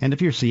do it. And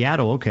if you're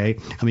Seattle, okay,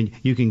 I mean,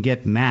 you can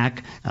get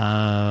Mac.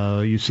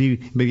 You see,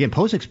 but again,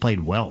 Posick's played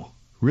well,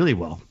 really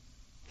well.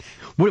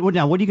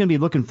 Now, what are you going to be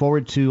looking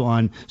forward to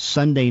on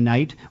Sunday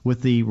night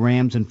with the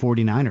Rams and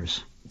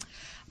 49ers?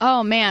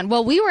 Oh, man.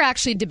 Well, we were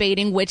actually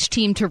debating which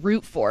team to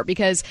root for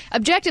because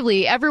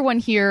objectively, everyone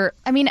here,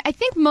 I mean, I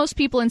think most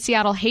people in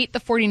Seattle hate the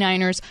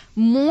 49ers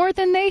more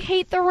than they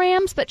hate the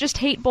Rams, but just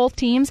hate both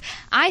teams.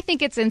 I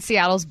think it's in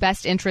Seattle's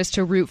best interest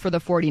to root for the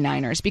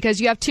 49ers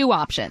because you have 2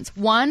 options.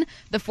 One,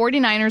 the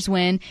 49ers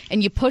win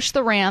and you push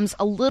the Rams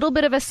a little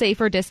bit of a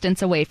safer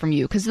distance away from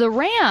you because the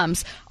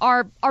Rams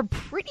are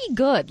pretty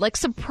good, like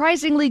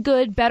surprisingly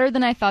good, better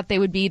than I thought they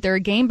would be. They're a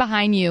game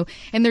behind you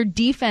and their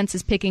defense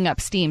is picking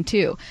up steam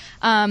too.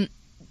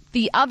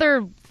 The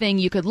other thing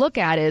you could look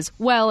at is,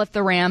 well, if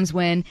the Rams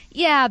win,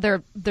 yeah,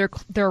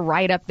 they're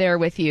right up there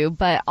with you,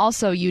 but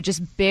also you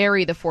just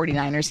bury the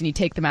 49ers and you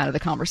take them out of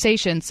the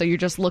conversation, so you're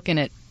just looking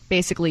at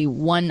basically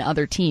one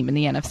other team in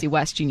the NFC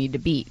West you need to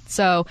beat.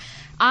 So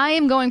I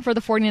am going for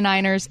the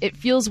 49ers. It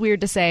feels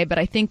weird to say, but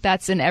I think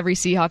that's in every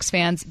Seahawks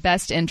fan's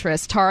best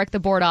interest. Tarek, the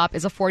board op,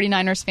 is a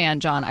 49ers fan,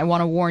 John. I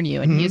want to warn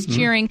you. And he is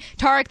cheering.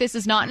 Tarek, this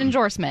is not an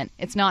endorsement.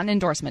 It's not an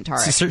endorsement,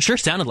 Tarek. Sure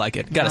sounded like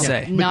it, gotta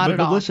say. Not at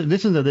all.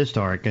 Listen to this,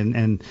 Tarek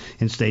and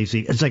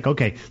Stacey. It's like,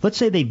 okay, let's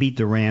say they beat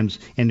the Rams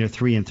and they're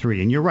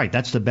 3-3. And you're right,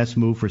 that's the best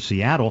move for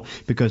Seattle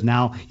because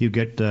now you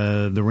get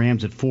the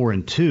Rams at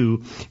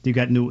 4-2. You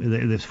got the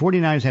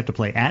 49ers have to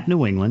play at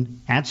New England,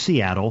 at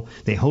Seattle.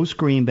 They host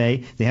Green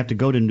Bay. They have to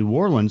go to New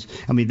Orleans.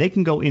 I mean, they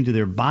can go into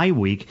their bye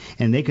week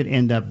and they could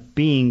end up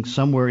being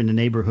somewhere in the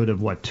neighborhood of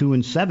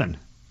 2-7.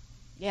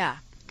 Yeah.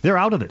 They're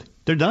out of it.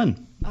 They're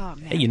done. Oh,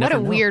 man. What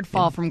a weird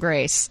fall from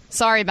grace.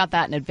 Sorry about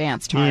that in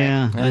advance, Tarek.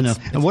 Yeah, I know.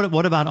 And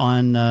what about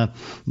on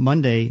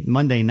Monday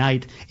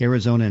night,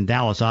 Arizona and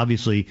Dallas?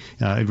 Obviously,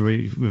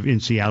 everybody in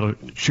Seattle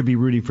should be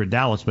rooting for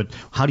Dallas, but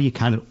how do you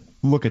kind of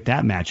look at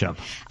that matchup?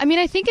 I mean,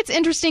 I think it's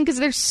interesting because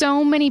there's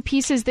so many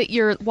pieces that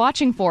you're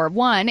watching for.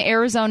 One,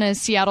 Arizona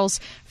is Seattle's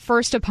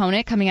first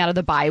opponent coming out of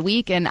the bye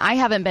week, and I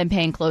haven't been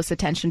paying close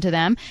attention to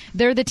them.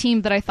 They're the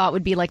team that I thought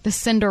would be like the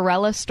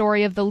Cinderella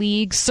story of the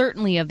league,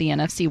 certainly of the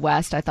NFC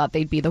West. I thought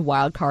they'd be the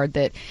wild card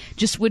that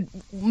just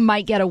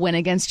might get a win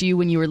against you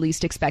when you were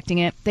least expecting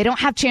it. They don't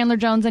have Chandler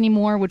Jones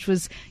anymore, which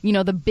was,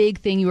 the big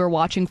thing you were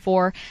watching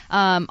for.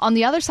 On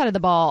the other side of the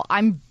ball,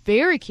 I'm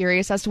very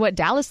curious as to what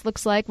Dallas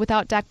looks like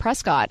without Dak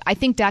Prescott. I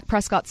think Dak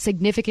Prescott's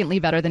significantly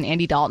better than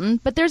Andy Dalton,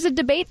 but there's a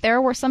debate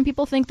there where some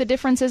people think the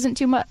difference isn't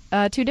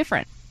too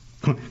different.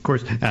 Of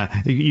course,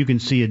 you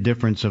can see a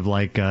difference of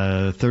like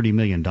 $30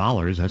 million.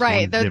 That's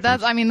right.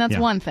 That's yeah.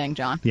 one thing,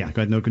 John. Yeah,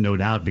 no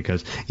doubt,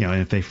 because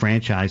if they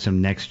franchise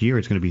him next year,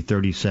 it's going to be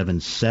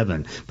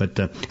 37-7. But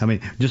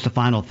just a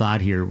final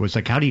thought here was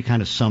like, how do you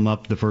kind of sum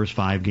up the first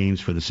 5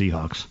 games for the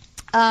Seahawks?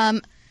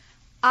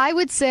 I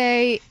would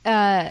say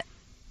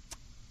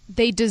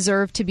they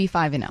deserve to be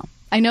 5-0.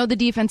 I know the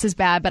defense is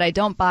bad, but I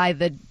don't buy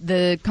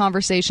the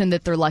conversation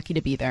that they're lucky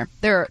to be there.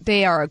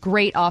 They are a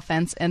great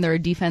offense, and they're a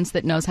defense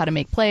that knows how to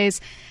make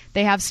plays.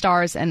 They have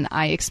stars, and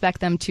I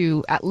expect them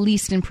to at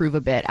least improve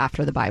a bit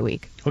after the bye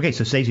week. Okay,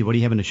 so Stacey, what do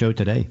you have in the show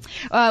today?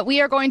 We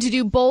are going to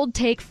do Bold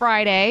Take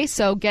Friday,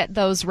 so get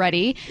those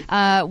ready.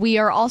 We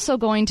are also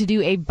going to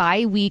do a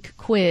bye week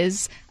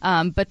quiz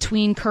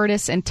between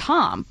Curtis and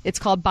Tom. It's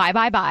called Bye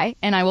Bye Bye,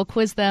 and I will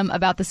quiz them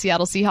about the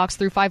Seattle Seahawks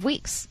through 5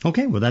 weeks.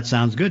 Okay, well, that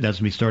sounds good. That's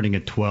going to be starting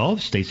at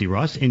 12. Stacey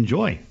Ross,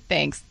 enjoy.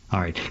 Thanks. All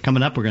right,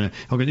 coming up,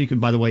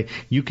 by the way,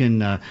 you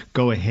can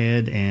go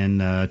ahead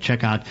and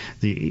check out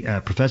the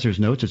Professor's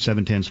Notes at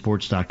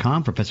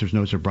 710sports.com. Professor's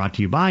Notes are brought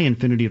to you by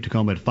Infinity of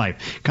Tacoma at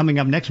Fife. Coming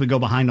up next, we go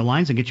behind the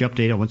lines and get you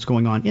updated on what's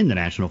going on in the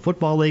National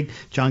Football League.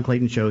 John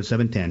Clayton Show,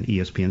 710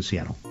 ESPN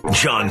Seattle.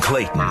 John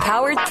Clayton.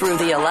 Powered through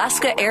the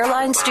Alaska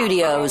Airlines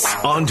Studios.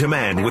 On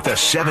demand with the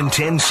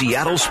 710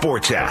 Seattle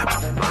Sports app.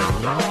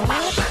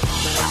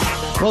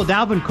 Well,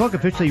 Dalvin Cook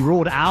officially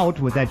ruled out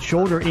with that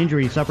shoulder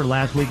injury he suffered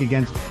last week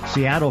against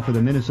Seattle for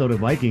the Minnesota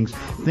Vikings.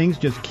 Things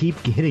just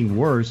keep getting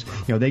worse.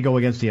 They go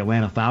against the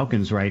Atlanta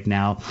Falcons right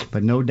now,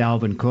 but no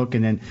Dalvin Cook.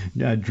 And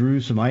then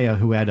Drew Samaya,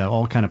 who had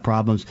all kind of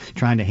problems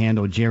trying to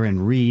handle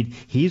Jaron Reed,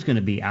 he's going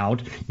to be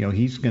out.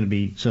 He's going to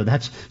be so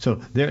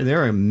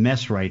they're a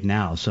mess right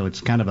now. So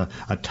it's kind of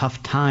a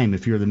tough time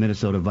if you're the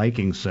Minnesota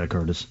Vikings,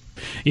 Curtis.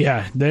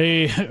 Yeah,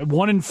 they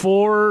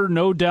 1-4,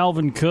 no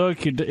Dalvin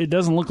Cook. It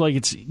doesn't look like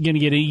it's going to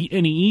get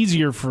any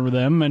easier for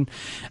them. And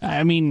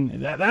I mean,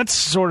 that's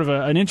sort of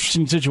an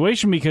interesting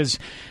situation because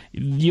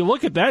you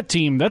look at that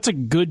team, that's a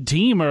good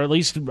team, or at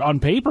least on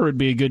paper it'd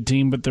be a good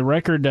team, but the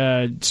record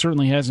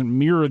certainly hasn't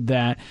mirrored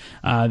that.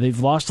 They've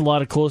lost a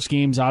lot of close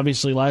games,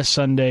 obviously last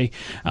Sunday,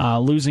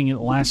 losing at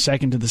the last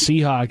second to the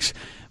Seahawks.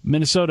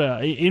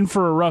 Minnesota in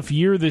for a rough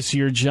year this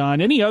year,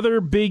 John. Any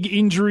other big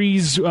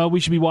injuries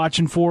we should be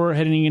watching for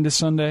heading into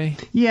Sunday?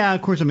 Yeah,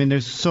 of course. I mean,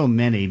 there's so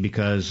many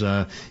because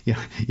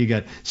you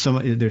got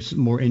there's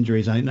more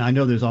injuries. I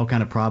know there's all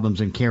kind of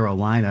problems in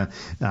Carolina.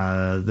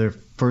 Their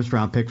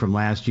first-round pick from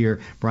last year,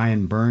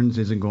 Brian Burns,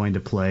 isn't going to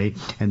play.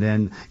 And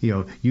then,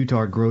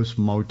 Utah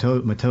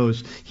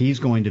Gross-Matos, he's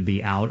going to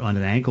be out on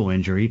an ankle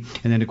injury.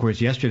 And then, of course,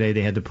 yesterday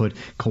they had to put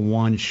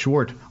Kawan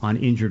Short on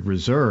injured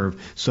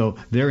reserve. So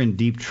they're in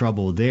deep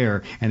trouble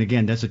there. And,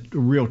 again, that's a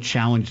real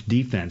challenged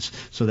defense.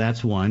 So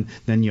that's one.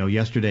 Then,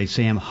 yesterday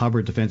Sam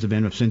Hubbard, defensive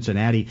end of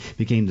Cincinnati,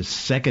 became the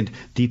second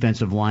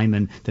defensive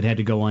lineman that had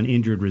to go on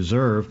injured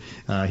reserve.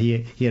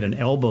 He had an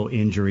elbow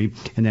injury.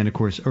 And then, of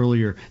course,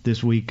 earlier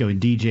this week,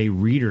 DJ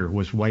Reeder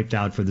was wiped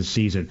out for the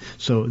season.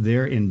 So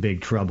they're in big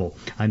trouble.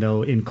 I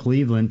know in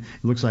Cleveland,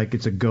 it looks like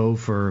it's a go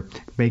for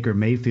Baker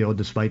Mayfield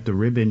despite the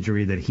rib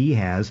injury that he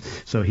has.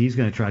 So he's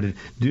going to try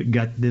to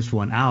gut this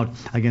one out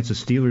against a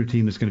Steeler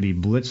team that's going to be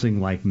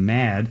blitzing like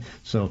mad.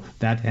 So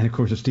that, and of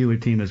course, a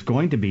Steeler team is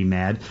going to be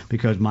mad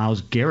because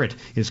Myles Garrett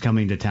is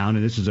coming to town,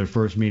 and this is their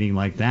first meeting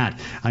like that.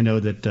 I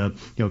know that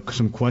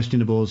some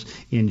questionables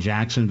in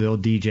Jacksonville,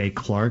 DJ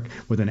Clark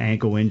with an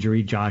ankle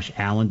injury, Josh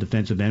Allen,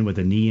 defensive end, with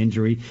a knee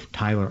injury,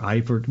 Tyler Eifert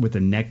Seifert with a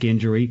neck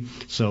injury.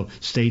 So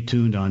stay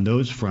tuned on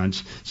those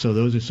fronts. So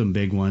those are some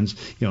big ones.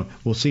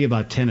 We'll see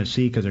about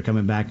Tennessee because they're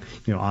coming back,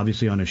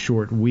 obviously on a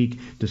short week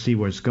to see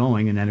where it's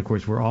going. And then, of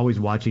course, we're always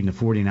watching the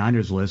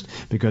 49ers list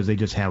because they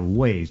just have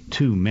way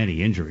too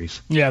many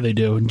injuries. Yeah, they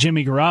do. And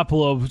Jimmy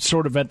Garoppolo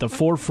sort of at the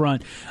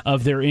forefront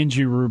of their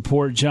injury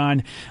report.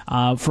 John,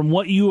 from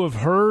what you have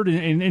heard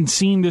and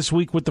seen this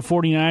week with the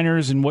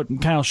 49ers and what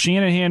Kyle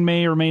Shanahan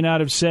may or may not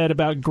have said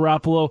about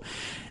Garoppolo,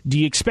 do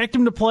you expect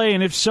him to play?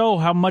 And if so,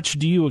 how much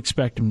do you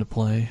expect him to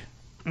play?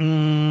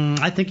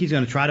 I think he's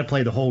going to try to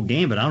play the whole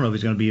game, but I don't know if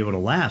he's going to be able to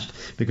last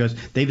because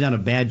they've done a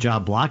bad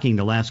job blocking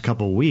the last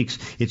couple of weeks.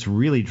 It's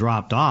really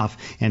dropped off,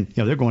 and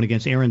they're going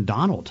against Aaron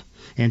Donald.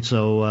 And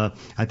so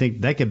I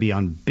think that could be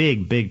on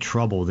big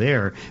trouble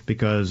there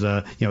because,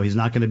 he's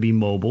not going to be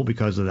mobile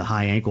because of the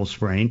high ankle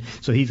sprain.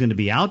 So he's going to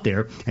be out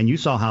there. And you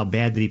saw how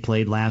bad that he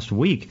played last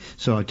week.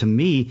 So to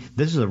me,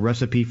 this is a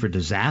recipe for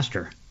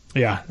disaster.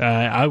 Yeah,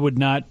 I would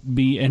not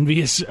be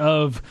envious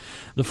of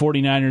the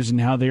 49ers and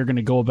how they're going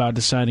to go about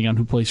deciding on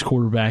who plays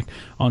quarterback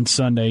on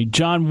Sunday.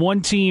 John, one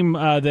team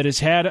that has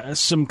had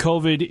some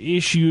COVID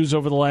issues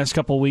over the last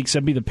couple of weeks,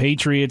 that'd be the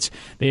Patriots.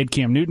 They had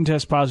Cam Newton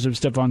test positive,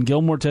 Stephon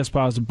Gilmore test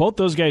positive. Both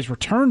those guys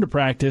returned to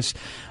practice,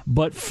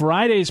 but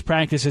Friday's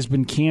practice has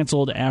been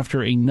canceled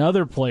after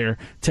another player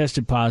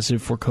tested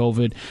positive for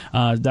COVID.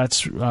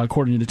 That's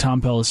according to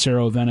Tom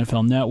Pelissero of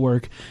NFL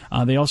Network.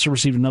 They also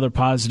received another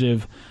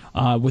positive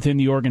within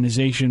the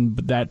organization,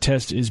 but that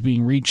test is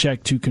being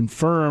rechecked to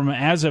confirm.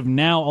 As of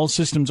now, all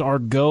systems are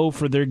go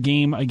for their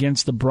game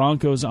against the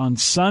Broncos on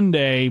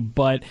Sunday,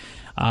 but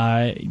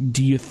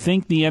do you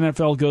think the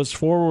NFL goes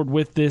forward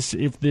with this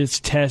if this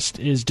test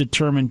is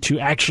determined to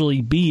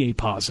actually be a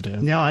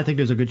positive? No, I think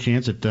there's a good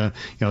chance that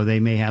they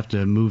may have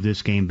to move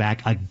this game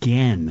back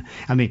again.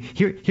 I mean,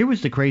 here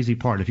was the crazy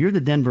part. If you're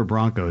the Denver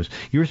Broncos,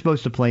 you're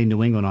supposed to play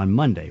New England on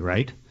Monday,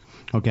 right?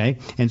 Okay,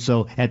 and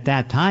so at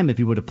that time, if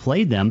you would have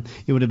played them,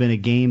 it would have been a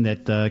game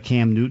that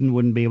Cam Newton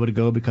wouldn't be able to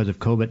go because of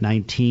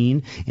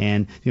COVID-19,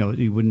 and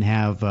you wouldn't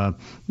have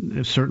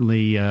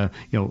certainly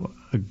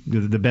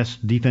the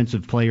best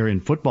defensive player in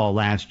football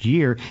last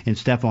year in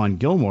Stephon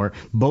Gilmore.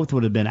 Both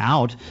would have been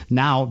out.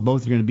 Now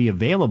both are going to be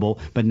available,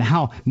 but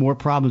now more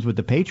problems with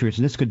the Patriots,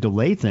 and this could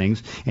delay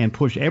things and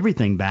push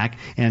everything back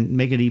and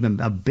make it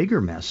even a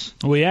bigger mess.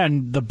 Well, yeah,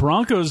 and the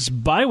Broncos'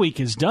 bye week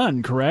is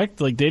done,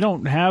 correct? Like they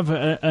don't have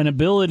an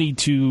ability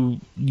to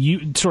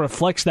sort of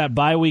flex that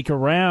bye week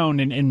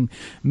around and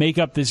make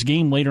up this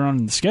game later on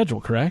in the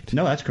schedule, correct?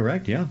 No, that's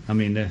correct, yeah. I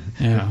mean, they're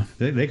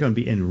going to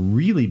be in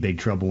really big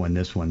trouble in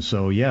this one.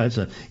 So, yeah,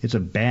 it's a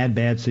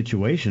bad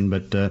situation,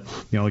 but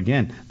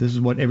again, this is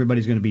what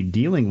everybody's going to be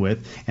dealing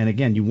with, and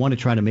again, you want to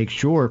try to make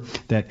sure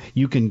that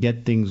you can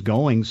get things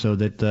going so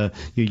that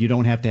you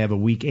don't have to have a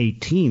week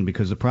 18,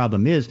 because the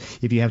problem is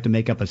if you have to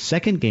make up a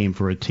second game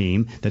for a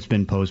team that's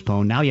been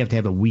postponed, now you have to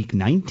have a week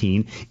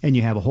 19, and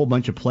you have a whole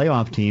bunch of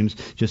playoff teams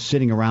just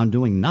sitting around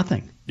doing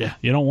nothing. Yeah,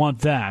 you don't want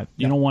that.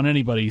 You don't want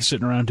anybody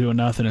sitting around doing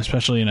nothing,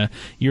 especially in a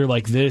year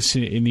like this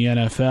in the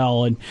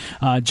NFL.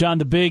 And John,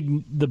 the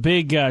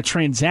big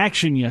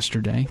transaction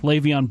yesterday,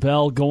 Le'Veon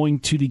Bell going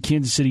to the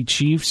Kansas City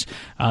Chiefs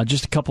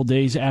just a couple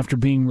days after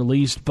being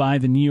released by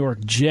the New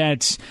York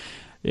Jets.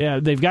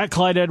 Yeah, they've got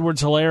Clyde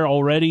Edwards-Helaire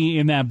already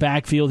in that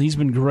backfield. He's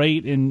been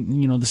great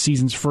in the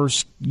season's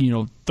first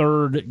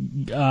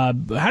third.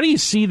 How do you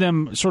see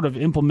them sort of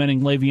implementing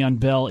Le'Veon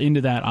Bell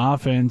into that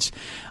offense?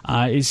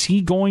 Is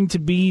he going to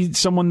be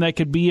someone that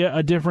could be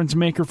a difference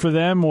maker for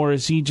them, or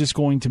is he just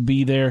going to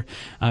be there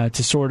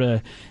to sort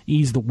of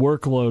ease the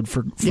workload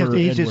for he's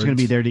Edwards? Just going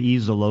to be there to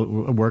ease the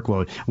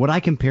workload. What I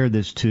compare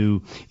this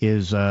to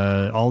is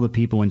all the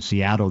people in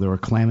Seattle that were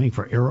clamoring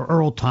for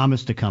Earl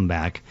Thomas to come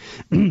back.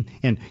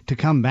 And to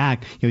come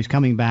back, he's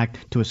coming back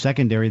to a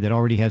secondary that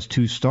already has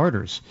two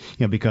starters,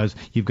 because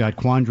you've got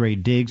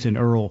Quandre Diggs and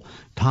Earl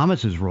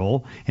Thomas's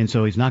role, and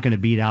so he's not going to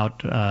beat out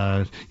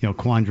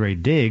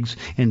Quandre Diggs,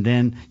 and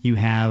then you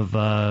have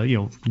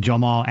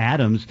Jamal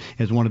Adams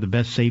as one of the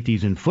best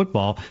safeties in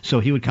football, so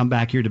he would come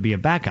back here to be a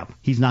backup.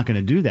 He's not going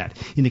to do that.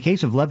 In the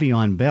case of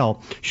Le'Veon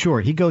Bell, sure,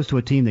 he goes to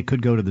a team that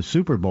could go to the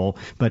Super Bowl,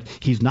 but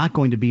he's not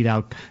going to beat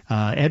out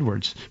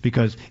Edwards,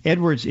 because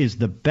Edwards is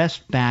the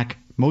best back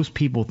most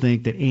people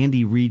think that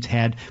Andy Reid's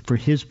had for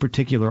his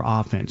particular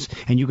offense.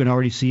 And you can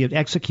already see it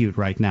execute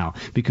right now,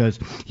 because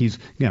he's,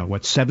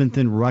 seventh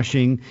in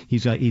rushing.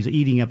 He's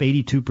eating up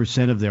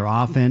 82% of their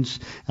offense.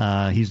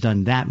 He's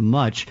done that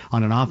much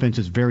on an offense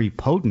that's very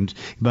potent.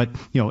 But,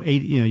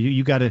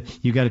 you got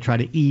to try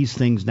to ease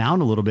things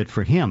down a little bit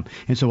for him.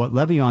 And so what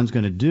Le'Veon's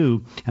going to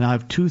do, and I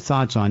have two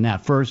thoughts on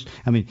that. First,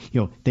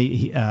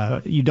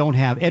 you don't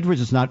have,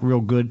 Edwards is not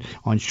real good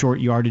on short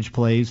yardage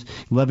plays.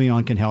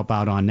 Le'Veon can help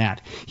out on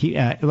that.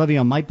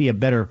 Le'Veon might be a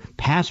better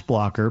pass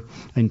blocker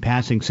in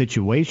passing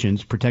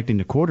situations, protecting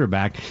the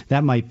quarterback.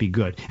 That might be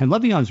good. And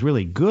Le'Veon's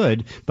really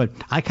good, but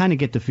I kind of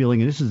get the feeling,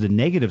 and this is the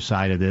negative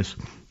side of this,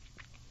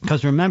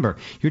 Because remember,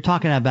 you're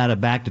talking about a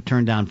back that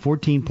turned down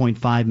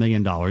 $14.5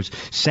 million,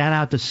 sat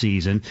out the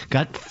season,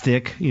 got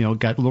thick,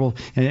 got little,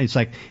 and it's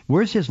like,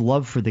 where's his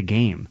love for the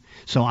game?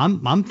 So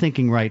I'm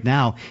thinking right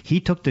now, he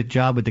took the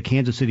job with the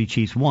Kansas City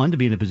Chiefs, one, to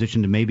be in a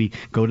position to maybe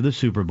go to the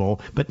Super Bowl,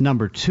 but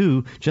number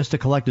two, just to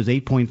collect his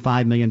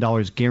 $8.5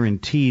 million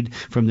guaranteed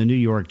from the New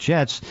York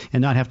Jets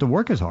and not have to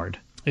work as hard.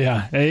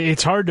 Yeah,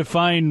 it's hard to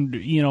find,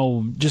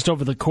 just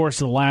over the course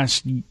of the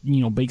last,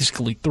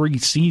 basically 3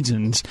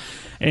 seasons,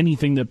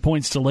 anything that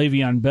points to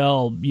Le'Veon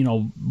Bell,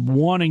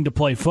 wanting to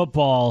play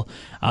football,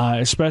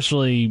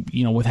 especially,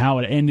 with how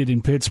it ended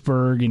in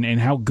Pittsburgh and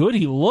how good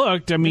he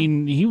looked. I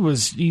mean,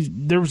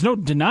 there was no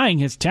denying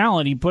his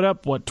talent. He put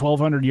up,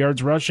 1,200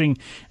 yards rushing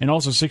and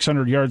also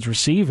 600 yards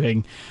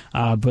receiving.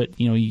 But,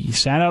 he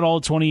sat out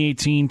all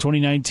 2018,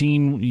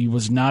 2019. He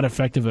was not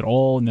effective at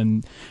all. And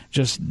then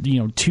just,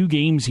 2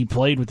 games he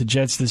played with the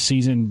Jets this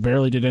season,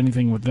 barely did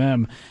anything with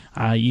them.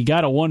 You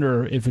got to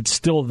wonder if it's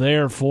still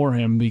there for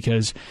him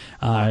because,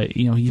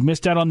 he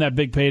missed out on that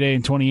big payday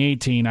in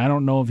 2018. I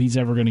don't know if he's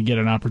ever going to get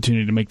an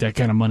opportunity to make that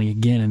kind of money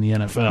again in the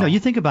NFL. No, you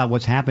think about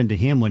what's happened to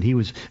him when he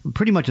was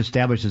pretty much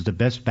established as the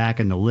best back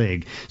in the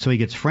league. So he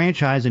gets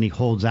franchised and he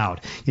holds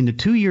out. In the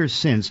 2 years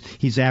since,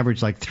 he's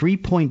averaged like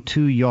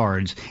 3.2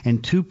 yards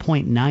and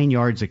 2.9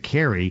 yards a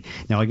carry.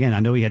 Now, again,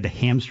 I know he had the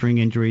hamstring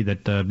injury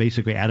that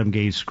basically Adam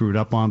Gase screwed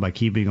up on by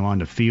keeping him on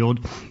the field.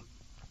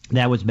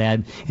 That was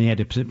bad, and he had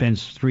to spend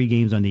 3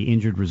 games on the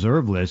injured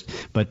reserve list.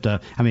 But,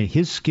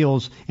 his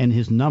skills and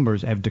his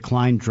numbers have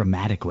declined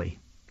dramatically.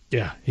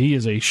 Yeah, he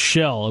is a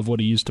shell of what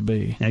he used to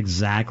be.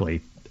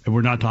 Exactly.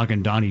 We're not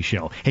talking Donnie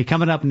Shell. Hey,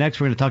 coming up next,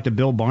 we're going to talk to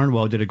Bill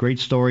Barnwell. Did a great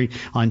story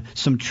on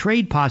some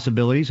trade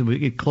possibilities. As we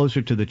get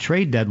closer to the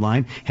trade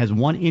deadline, has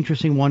one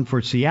interesting one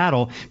for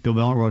Seattle. Bill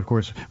Barnwell, of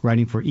course,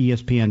 writing for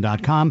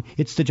ESPN.com.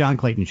 It's the John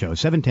Clayton Show,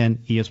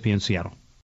 710 ESPN Seattle.